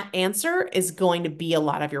 In that answer is going to be a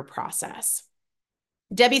lot of your process.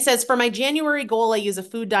 Debbie says, for my January goal, I use a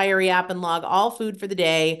food diary app and log all food for the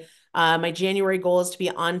day. My January goal is to be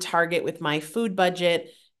on target with my food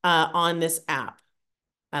budget on this app.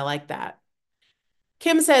 I like that.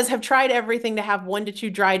 Kim says, have tried everything to have 1 to 2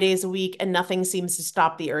 dry days a week and nothing seems to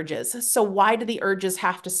stop the urges. So why do the urges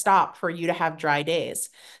have to stop for you to have dry days?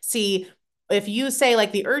 See, if you say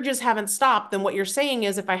like the urges haven't stopped, then what you're saying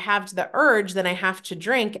is if I have the urge, then I have to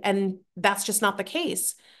drink. And that's just not the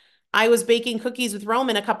case. I was baking cookies with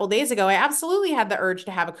Roman a couple days ago. I absolutely had the urge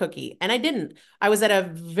to have a cookie, and I didn't. I was at a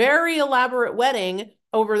very elaborate wedding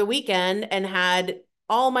over the weekend and had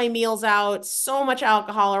all my meals out, so much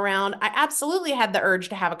alcohol around. I absolutely had the urge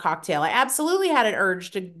to have a cocktail. I absolutely had an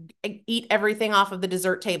urge to eat everything off of the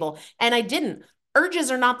dessert table, and I didn't. Urges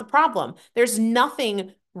are not the problem. There's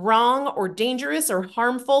nothing wrong or dangerous or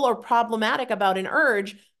harmful or problematic about an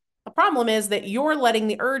urge. The problem is that you're letting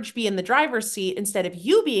the urge be in the driver's seat instead of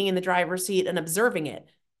you being in the driver's seat and observing it.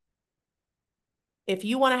 If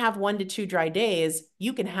you want to have 1 to 2 dry days,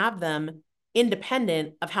 you can have them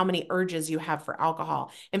independent of how many urges you have for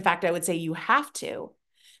alcohol. In fact, I would say you have to,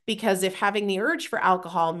 because if having the urge for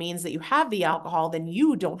alcohol means that you have the alcohol, then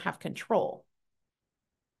you don't have control.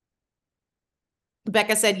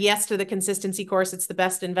 Becca said yes to the consistency course. It's the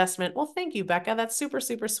best investment. Well, thank you, Becca. That's super,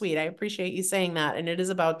 super sweet. I appreciate you saying that. And it is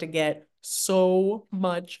about to get so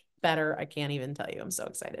much better. I can't even tell you. I'm so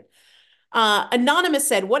excited. Anonymous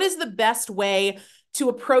said, what is the best way to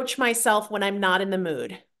approach myself when I'm not in the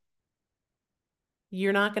mood?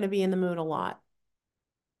 You're not going to be in the mood a lot.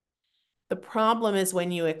 The problem is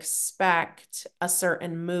when you expect a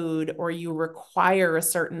certain mood or you require a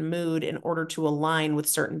certain mood in order to align with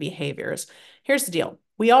certain behaviors. Here's the deal.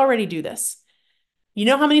 We already do this. You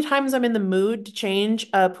know how many times I'm in the mood to change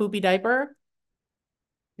a poopy diaper?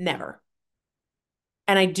 Never.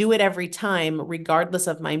 And I do it every time, regardless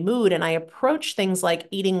of my mood. And I approach things like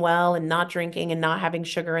eating well and not drinking and not having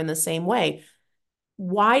sugar in the same way.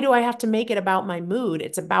 Why do I have to make it about my mood?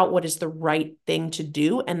 It's about what is the right thing to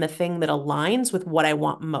do and the thing that aligns with what I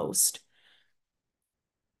want most.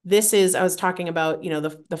 I was talking about,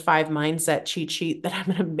 the 5 mindset cheat sheet that I'm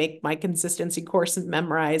going to make my consistency course and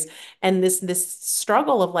memorize. And this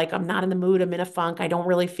struggle of like, I'm not in the mood, I'm in a funk, I don't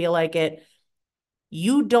really feel like it.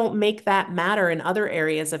 You don't make that matter in other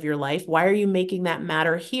areas of your life. Why are you making that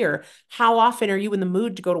matter here? How often are you in the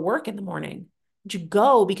mood to go to work in the morning? You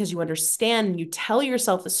go because you understand and you tell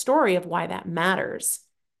yourself the story of why that matters.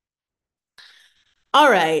 All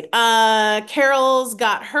right. Carol's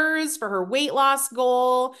got hers for her weight loss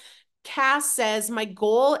goal. Cass says, my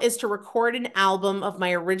goal is to record an album of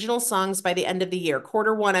my original songs by the end of the year.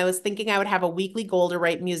 Q1, I was thinking I would have a weekly goal to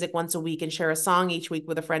write music once a week and share a song each week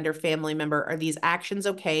with a friend or family member. Are these actions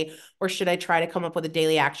okay? Or should I try to come up with a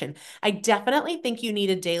daily action? I definitely think you need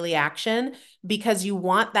a daily action because you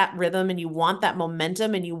want that rhythm and you want that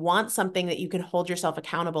momentum and you want something that you can hold yourself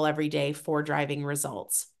accountable every day for driving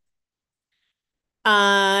results.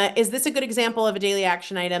 Is this a good example of a daily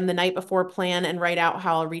action item? The night before plan and write out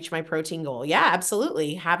how I'll reach my protein goal. Yeah,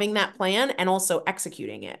 absolutely. Having that plan and also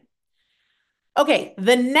executing it. Okay,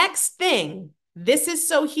 the next thing, this is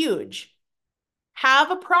so huge.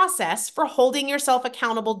 Have a process for holding yourself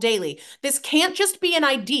accountable daily. This can't just be an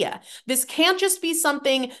idea. This can't just be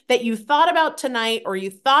something that you thought about tonight or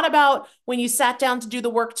you thought about when you sat down to do the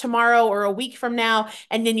work tomorrow or a week from now,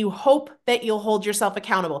 and then you hope that you'll hold yourself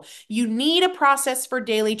accountable. You need a process for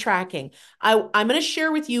daily tracking. I'm going to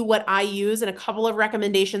share with you what I use and a couple of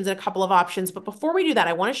recommendations and a couple of options. But before we do that,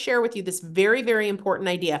 I want to share with you this very, very important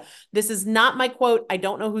idea. This is not my quote. I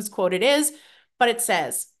don't know whose quote it is, but it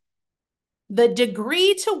says, the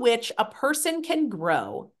degree to which a person can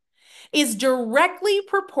grow is directly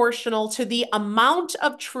proportional to the amount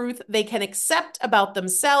of truth they can accept about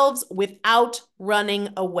themselves without running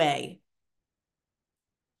away.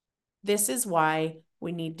 This is why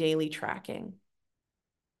we need daily tracking.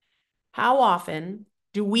 How often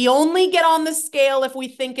do we only get on the scale if we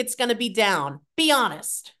think it's going to be down? Be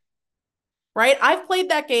honest, right? I've played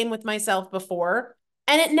that game with myself before,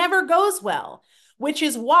 and it never goes well, which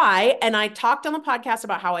is why, and I talked on the podcast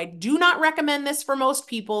about how I do not recommend this for most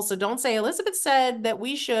people. So don't say Elizabeth said that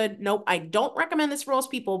we should. Nope, I don't recommend this for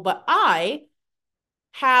most people, but I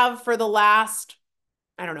have for the last,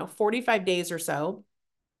 I don't know, 45 days or so,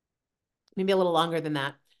 maybe a little longer than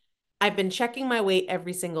that. I've been checking my weight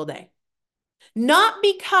every single day. Not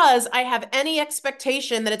because I have any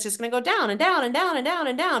expectation that it's just going to go down and down and down and down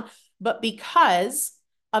and down, but because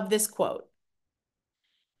of this quote.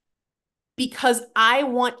 Because I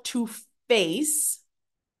want to face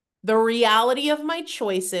the reality of my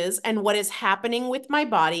choices and what is happening with my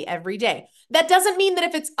body every day. That doesn't mean that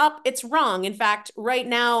if it's up, it's wrong. In fact, right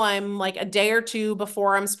now I'm like a day or two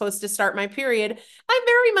before I'm supposed to start my period. I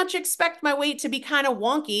very much expect my weight to be kind of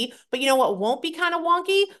wonky, but you know what won't be kind of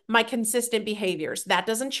wonky? My consistent behaviors. That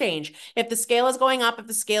doesn't change. If the scale is going up, if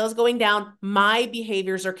the scale is going down, my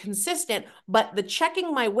behaviors are consistent, but the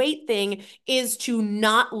checking my weight thing is to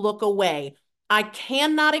not look away. I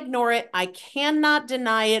cannot ignore it. I cannot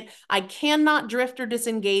deny it. I cannot drift or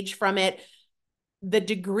disengage from it. The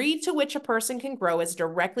degree to which a person can grow is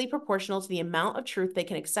directly proportional to the amount of truth they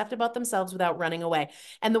can accept about themselves without running away.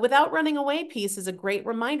 And the without running away piece is a great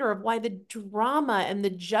reminder of why the drama and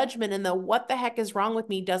the judgment and the what the heck is wrong with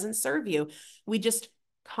me doesn't serve you. We just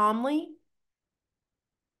calmly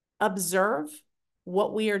observe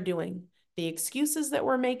what we are doing, the excuses that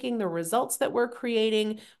we're making, the results that we're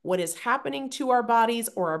creating, what is happening to our bodies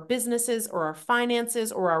or our businesses or our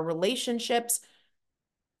finances or our relationships.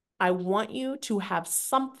 I want you to have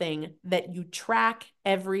something that you track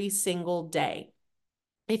every single day.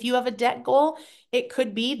 If you have a debt goal, it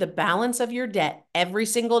could be the balance of your debt every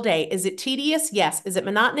single day. Is it tedious? Yes. Is it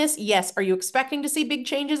monotonous? Yes. Are you expecting to see big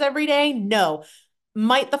changes every day? No.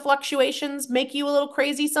 Might the fluctuations make you a little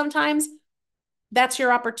crazy sometimes? That's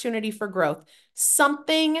your opportunity for growth.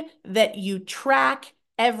 Something that you track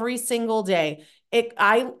every single day.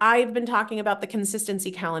 I've been talking about the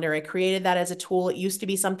consistency calendar. I created that as a tool. It used to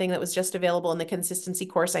be something that was just available in the consistency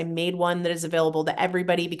course. I made one that is available to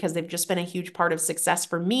everybody because they've just been a huge part of success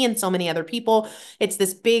for me and so many other people. It's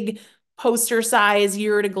this big poster size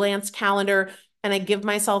year at a glance calendar. And I give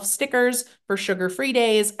myself stickers for sugar-free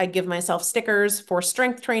days. I give myself stickers for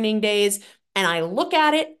strength training days. And I look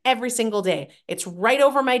at it every single day. It's right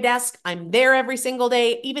over my desk. I'm there every single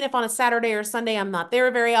day. Even if on a Saturday or Sunday, I'm not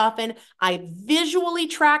there very often. I visually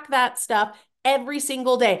track that stuff every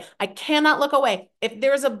single day. I cannot look away. If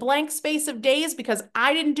there's a blank space of days because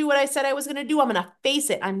I didn't do what I said I was going to do, I'm going to face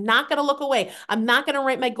it. I'm not going to look away. I'm not going to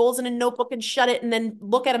write my goals in a notebook and shut it and then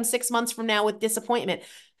look at them 6 months from now with disappointment.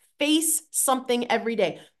 Face something every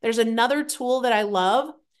day. There's another tool that I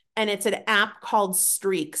love, and it's an app called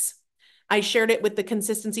Streaks. I shared it with the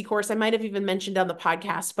consistency course. I might have even mentioned on the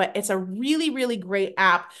podcast, but it's a really, really great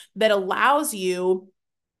app that allows you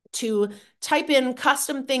to type in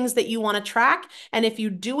custom things that you want to track. And if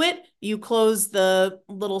you do it, you close the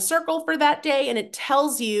little circle for that day and it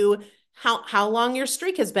tells you how long your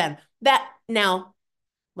streak has been. That now,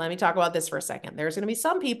 let me talk about this for a second. There's going to be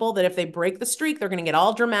some people that if they break the streak, they're going to get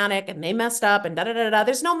all dramatic and they messed up and da da da da.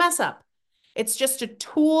 There's no mess up. It's just a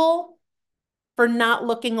tool for not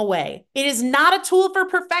looking away. It is not a tool for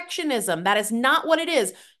perfectionism. That is not what it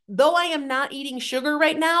is. Though I am not eating sugar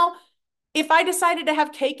right now, if I decided to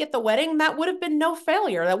have cake at the wedding, that would have been no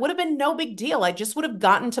failure. That would have been no big deal. I just would have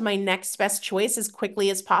gotten to my next best choice as quickly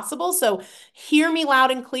as possible. So hear me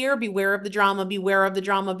loud and clear. Beware of the drama, beware of the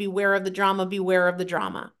drama, beware of the drama, beware of the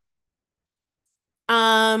drama.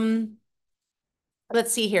 Let's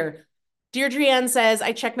see here. Deirdre Ann says,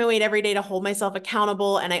 I check my weight every day to hold myself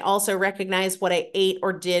accountable. And I also recognize what I ate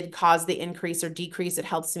or did cause the increase or decrease. It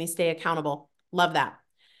helps me stay accountable. Love that.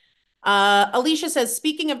 Alicia says,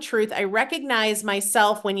 speaking of truth, I recognize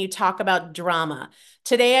myself when you talk about drama.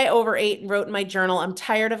 Today I overate and wrote in my journal, I'm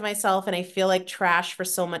tired of myself and I feel like trash for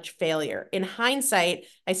so much failure. In hindsight,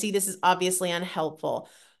 I see this is obviously unhelpful.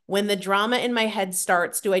 When the drama in my head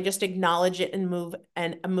starts, do I just acknowledge it and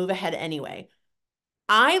move ahead anyway?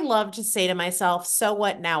 I love to say to myself, so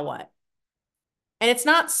what, now what? And it's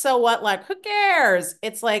not so what, like, who cares?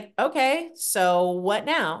 It's like, okay, so what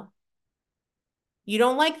now? You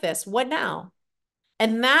don't like this. What now?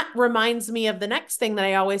 And that reminds me of the next thing that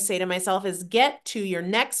I always say to myself is get to your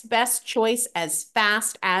next best choice as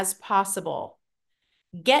fast as possible.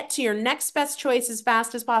 Get to your next best choice as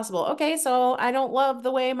fast as possible. Okay, so I don't love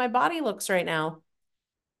the way my body looks right now.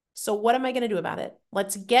 So what am I going to do about it?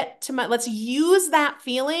 Let's use that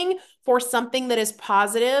feeling for something that is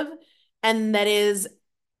positive and that is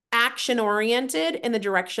action oriented in the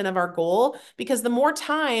direction of our goal. Because the more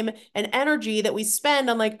time and energy that we spend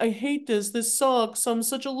on like, I hate this sucks, I'm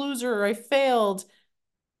such a loser, I failed,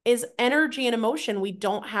 is energy and emotion we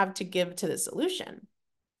don't have to give to the solution.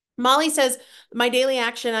 Molly says, my daily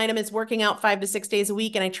action item is working out 5 to 6 days a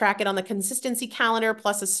week, and I track it on the consistency calendar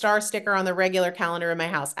plus a star sticker on the regular calendar in my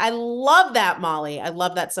house. I love that, Molly. I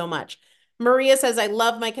love that so much. Maria says, I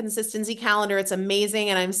love my consistency calendar. It's amazing,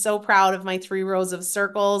 and I'm so proud of my 3 rows of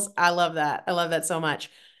circles. I love that. I love that so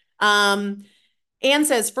much. Anne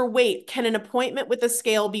says, for weight, can an appointment with a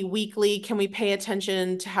scale be weekly? Can we pay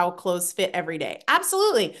attention to how clothes fit every day?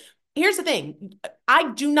 Absolutely. Here's the thing.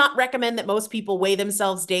 I do not recommend that most people weigh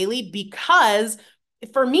themselves daily because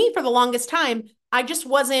for me, for the longest time, I just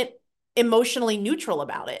wasn't emotionally neutral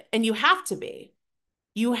about it. And you have to be.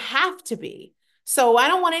 You have to be. So I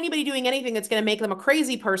don't want anybody doing anything that's going to make them a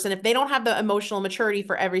crazy person if they don't have the emotional maturity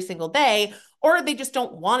for every single day, or they just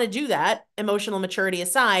don't want to do that, emotional maturity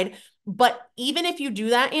aside. But even if you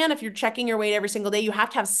do that, Anne, if you're checking your weight every single day, you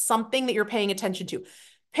have to have something that you're paying attention to.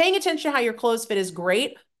 Paying attention to how your clothes fit is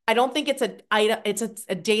great. I don't think it's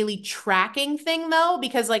a daily tracking thing though,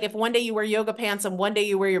 because like if one day you wear yoga pants and one day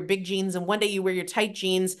you wear your big jeans and one day you wear your tight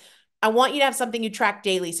jeans, I want you to have something you track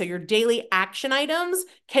daily. So your daily action items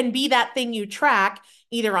can be that thing you track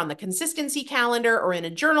either on the consistency calendar or in a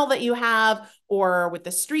journal that you have or with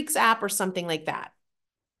the Streaks app or something like that.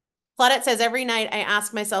 Claudette says, every night I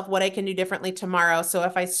ask myself what I can do differently tomorrow. So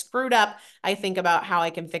if I screwed up, I think about how I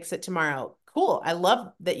can fix it tomorrow. Cool. I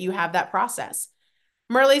love that you have that process.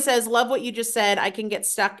 Merle says, love what you just said. I can get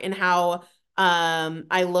stuck in how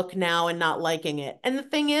I look now and not liking it. And the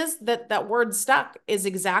thing is that word stuck is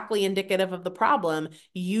exactly indicative of the problem.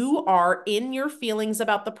 You are in your feelings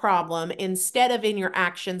about the problem instead of in your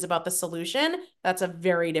actions about the solution. That's a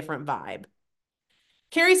very different vibe.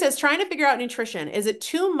 Carrie says, trying to figure out nutrition. Is it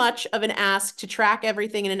too much of an ask to track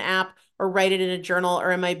everything in an app or write it in a journal,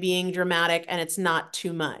 or am I being dramatic and it's not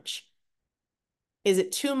too much? Is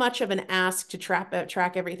it too much of an ask to track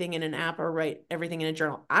everything in an app or write everything in a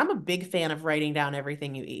journal? I'm a big fan of writing down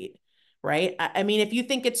everything you eat, right? I mean, if you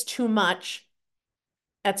think it's too much,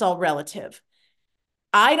 that's all relative.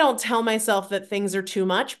 I don't tell myself that things are too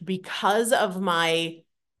much because of my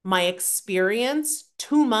experience.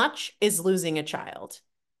 Too much is losing a child,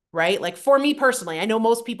 right? Like for me personally, I know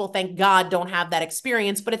most people, thank God, don't have that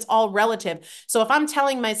experience, but it's all relative. So if I'm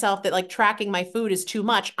telling myself that like tracking my food is too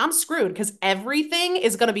much, I'm screwed because everything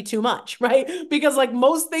is going to be too much, right? Because like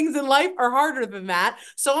most things in life are harder than that.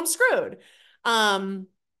 So I'm screwed.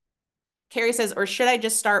 Carrie says, or should I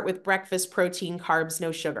just start with breakfast, protein, carbs,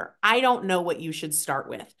 no sugar? I don't know what you should start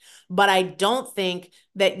with, but I don't think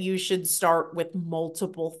that you should start with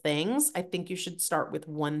multiple things. I think you should start with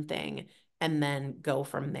one thing and then go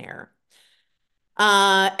from there.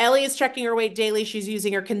 Ellie is checking her weight daily. She's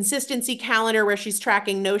using her consistency calendar where she's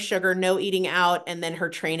tracking no sugar, no eating out, and then her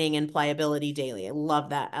training and pliability daily. I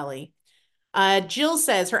love that, Ellie. Jill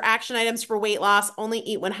says her action items for weight loss: only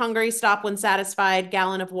eat when hungry, stop when satisfied,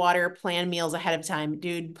 gallon of water, plan meals ahead of time.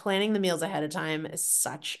 Dude, planning the meals ahead of time is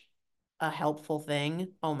such a helpful thing.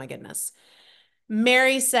 Oh my goodness.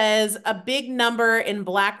 Mary says a big number in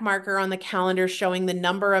black marker on the calendar showing the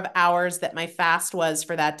number of hours that my fast was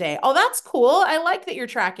for that day. Oh, that's cool. I like that you're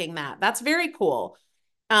tracking that. That's very cool.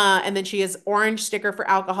 And then she has orange sticker for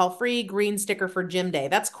alcohol free, green sticker for gym day.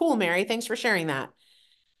 That's cool, Mary. Thanks for sharing that.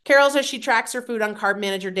 Carol says she tracks her food on Carb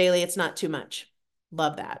Manager daily. It's not too much.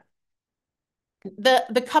 Love that.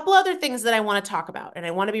 The couple other things that I want to talk about, and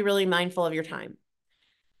I want to be really mindful of your time.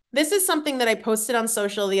 This is something that I posted on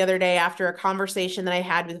social the other day after a conversation that I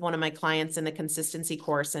had with one of my clients in the consistency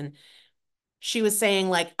course. And she was saying,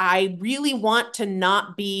 like, I really want to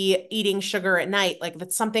not be eating sugar at night. Like,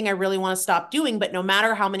 that's something I really want to stop doing. But no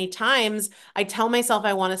matter how many times I tell myself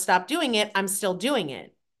I want to stop doing it, I'm still doing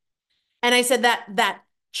it. And I said that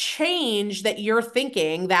change that you're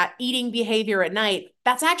thinking, that eating behavior at night,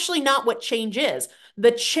 that's actually not what change is.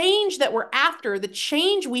 The change that we're after, the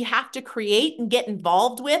change we have to create and get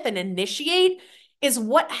involved with and initiate is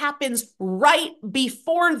what happens right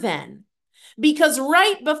before then. Because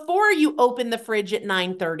right before you open the fridge at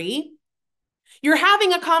 9:30, you're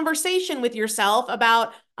having a conversation with yourself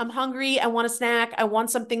about, I'm hungry. I want a snack. I want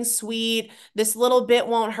something sweet. This little bit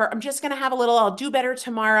won't hurt. I'm just going to have a little, I'll do better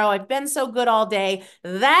tomorrow. I've been so good all day.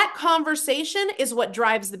 That conversation is what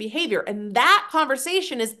drives the behavior. And that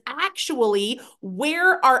conversation is actually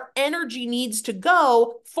where our energy needs to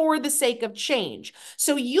go for the sake of change.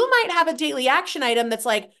 So you might have a daily action item that's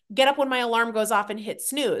like, get up when my alarm goes off and hit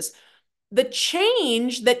snooze. The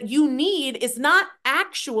change that you need is not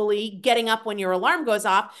actually getting up when your alarm goes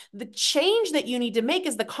off. The change that you need to make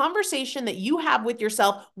is the conversation that you have with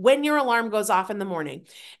yourself when your alarm goes off in the morning.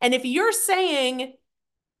 And if you're saying,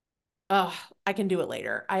 oh, I can do it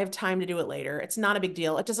later. I have time to do it later. It's not a big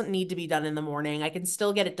deal. It doesn't need to be done in the morning. I can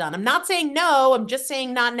still get it done. I'm not saying no. I'm just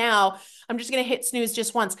saying not now. I'm just going to hit snooze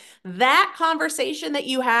just once. That conversation that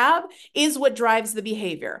you have is what drives the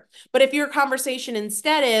behavior. But if your conversation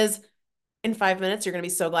instead is, in 5 minutes, you're going to be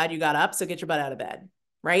so glad you got up. So get your butt out of bed,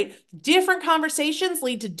 right? Different conversations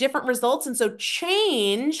lead to different results. And so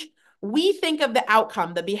change, we think of the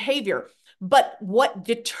outcome, the behavior, but what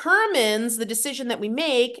determines the decision that we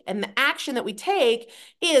make and the action that we take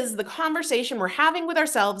is the conversation we're having with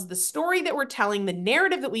ourselves, the story that we're telling, the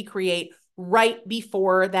narrative that we create right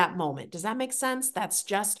before that moment. Does that make sense? That's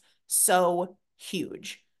just so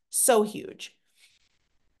huge. So huge.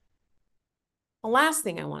 The last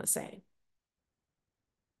thing I want to say,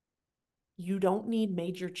 you don't need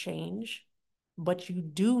major change, but you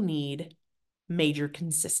do need major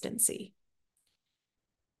consistency.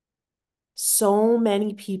 So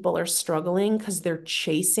many people are struggling because they're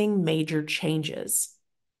chasing major changes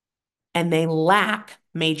and they lack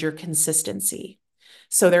major consistency.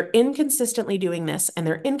 So they're inconsistently doing this and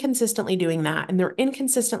they're inconsistently doing that and they're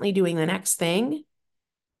inconsistently doing the next thing.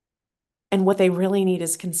 And what they really need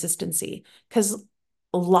is consistency because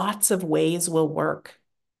lots of ways will work.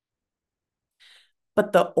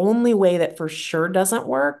 But the only way that for sure doesn't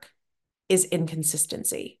work is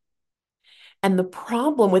inconsistency. And the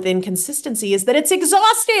problem with inconsistency is that it's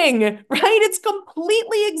exhausting, right? It's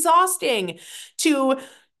completely exhausting to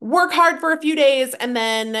work hard for a few days and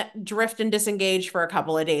then drift and disengage for a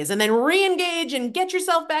couple of days and then re-engage and get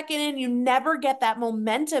yourself back in, and you never get that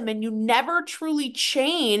momentum and you never truly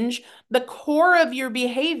change the core of your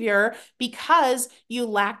behavior because you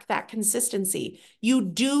lack that consistency. You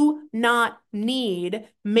do not need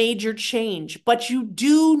major change, but you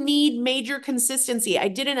do need major consistency. I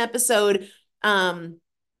did an episode on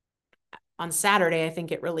Saturday, I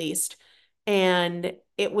think it released, and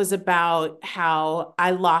it was about how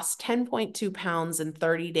I lost 10.2 pounds in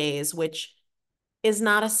 30 days, which is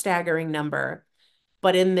not a staggering number.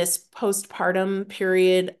 But in this postpartum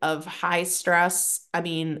period of high stress, I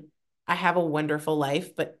mean, I have a wonderful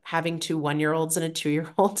life, but having two 1-year-olds and a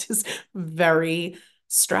 2-year-old is very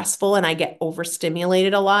stressful and I get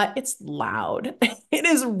overstimulated a lot. It's loud. It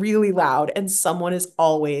is really loud. And someone is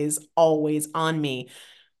always, always on me.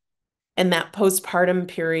 And that postpartum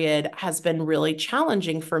period has been really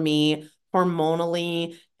challenging for me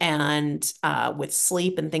hormonally and with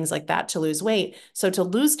sleep and things like that to lose weight. So to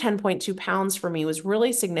lose 10.2 pounds for me was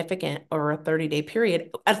really significant over a 30-day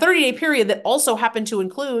period, a 30-day period that also happened to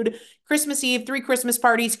include Christmas Eve, 3 Christmas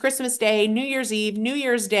parties, Christmas Day, New Year's Eve, New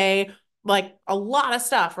Year's Day, like a lot of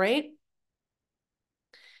stuff, right?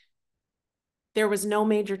 There was no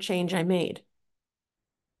major change I made.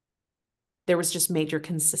 There was just major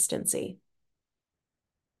consistency.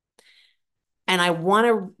 And I want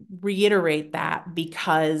to reiterate that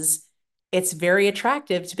because it's very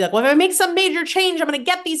attractive to be like, well, if I make some major change, I'm going to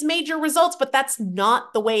get these major results, but that's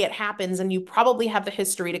not the way it happens. And you probably have the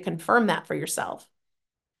history to confirm that for yourself.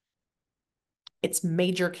 It's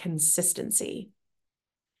major consistency.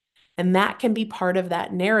 And that can be part of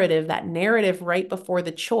that narrative right before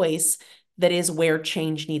the choice that is where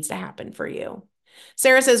change needs to happen for you.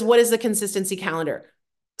 Sarah says, what is the consistency calendar?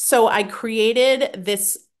 So I created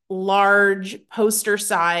this large poster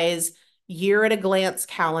size year at a glance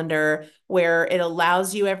calendar where it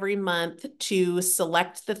allows you every month to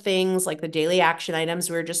select the things like the daily action items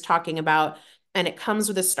we were just talking about. And it comes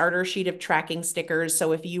with a starter sheet of tracking stickers.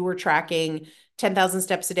 So if you were tracking 10,000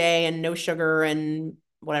 steps a day and no sugar and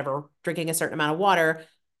whatever, drinking a certain amount of water,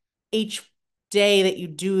 each day that you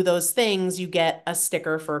do those things, you get a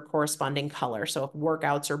sticker for a corresponding color. So if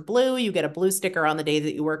workouts are blue, you get a blue sticker on the day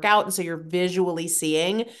that you work out. And so you're visually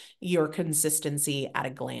seeing your consistency at a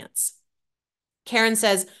glance. Karen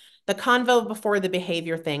says, the convo before the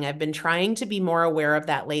behavior thing, I've been trying to be more aware of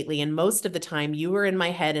that lately. And most of the time you are in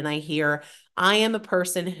my head and I hear, I am a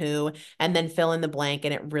person who, and then fill in the blank.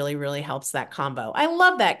 And it really, really helps that combo. I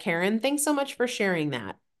love that, Karen. Thanks so much for sharing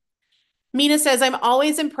that. Mina says, I'm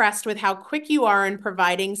always impressed with how quick you are in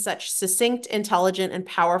providing such succinct, intelligent, and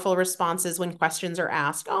powerful responses when questions are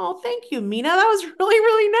asked. Oh, thank you, Mina. That was really,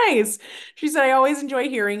 really nice. She said, I always enjoy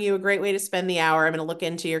hearing you. A great way to spend the hour. I'm going to look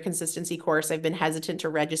into your consistency course. I've been hesitant to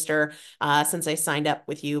register since I signed up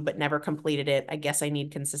with you, but never completed it. I guess I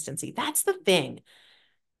need consistency. That's the thing.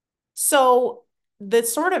 So, the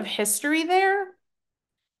sort of history there,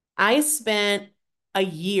 I spent a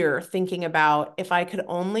year thinking about if I could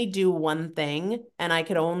only do one thing and I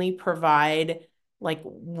could only provide like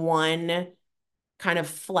one kind of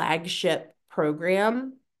flagship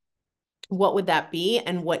program, what would that be?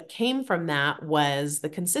 And what came from that was the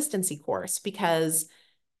consistency course, because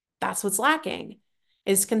that's what's lacking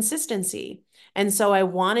is consistency. And so I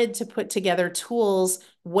wanted to put together tools.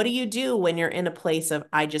 What do you do when you're in a place of,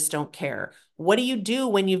 I just don't care? What do you do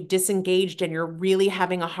when you've disengaged and you're really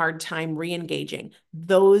having a hard time re-engaging?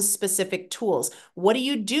 Those specific tools. What do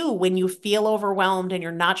you do when you feel overwhelmed and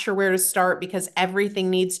you're not sure where to start because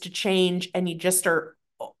everything needs to change and you just are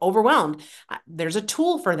overwhelmed? There's a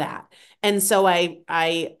tool for that. And so I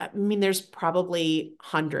mean, there's probably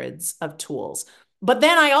hundreds of tools. But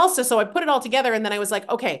then so I put it all together and then I was like,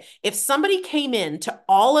 okay, if somebody came in to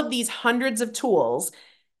all of these hundreds of tools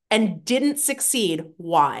and didn't succeed,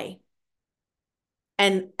 why?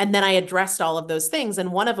 And then I addressed all of those things.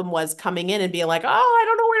 And one of them was coming in and being like, oh, I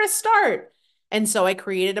don't know where to start. And so I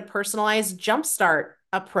created a personalized jumpstart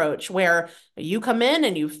approach where you come in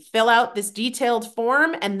and you fill out this detailed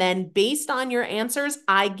form. And then based on your answers,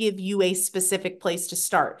 I give you a specific place to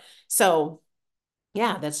start. So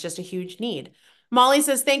yeah, that's just a huge need. Molly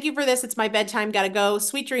says, thank you for this. It's my bedtime. Gotta go.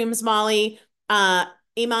 Sweet dreams, Molly.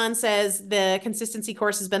 Iman says the consistency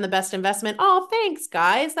course has been the best investment. Oh, thanks,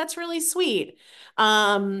 guys. That's really sweet.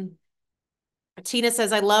 Um, Tina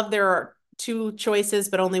says, I love there are two choices,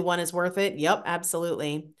 but only one is worth it. Yep,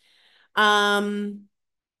 absolutely. Um,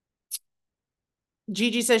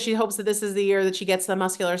 Gigi says she hopes that this is the year that she gets the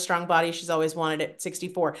muscular, strong body she's always wanted at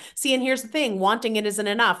 64. See, and here's the thing, wanting it isn't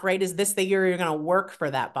enough, right? Is this the year you're going to work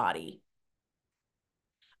for that body?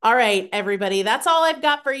 All right, everybody, that's all I've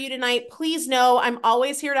got for you tonight. Please know I'm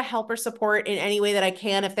always here to help or support in any way that I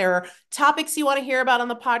can. If there are topics you want to hear about on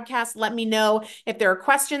the podcast, let me know. If there are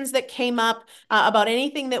questions that came up about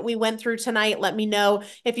anything that we went through tonight, let me know.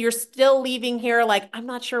 If you're still leaving here like, I'm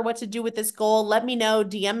not sure what to do with this goal, let me know.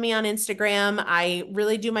 DM me on Instagram. I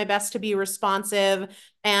really do my best to be responsive.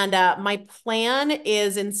 And my plan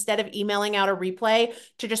is, instead of emailing out a replay,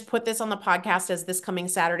 to just put this on the podcast as this coming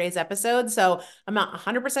Saturday's episode. So I'm not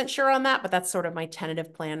 100% sure on that, but that's sort of my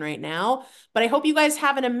tentative plan right now. But I hope you guys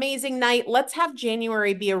have an amazing night. Let's have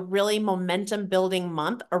January be a really momentum building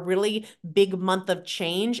month, a really big month of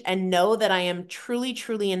change, and know that I am truly,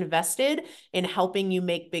 truly invested in helping you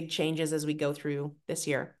make big changes as we go through this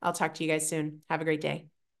year. I'll talk to you guys soon. Have a great day.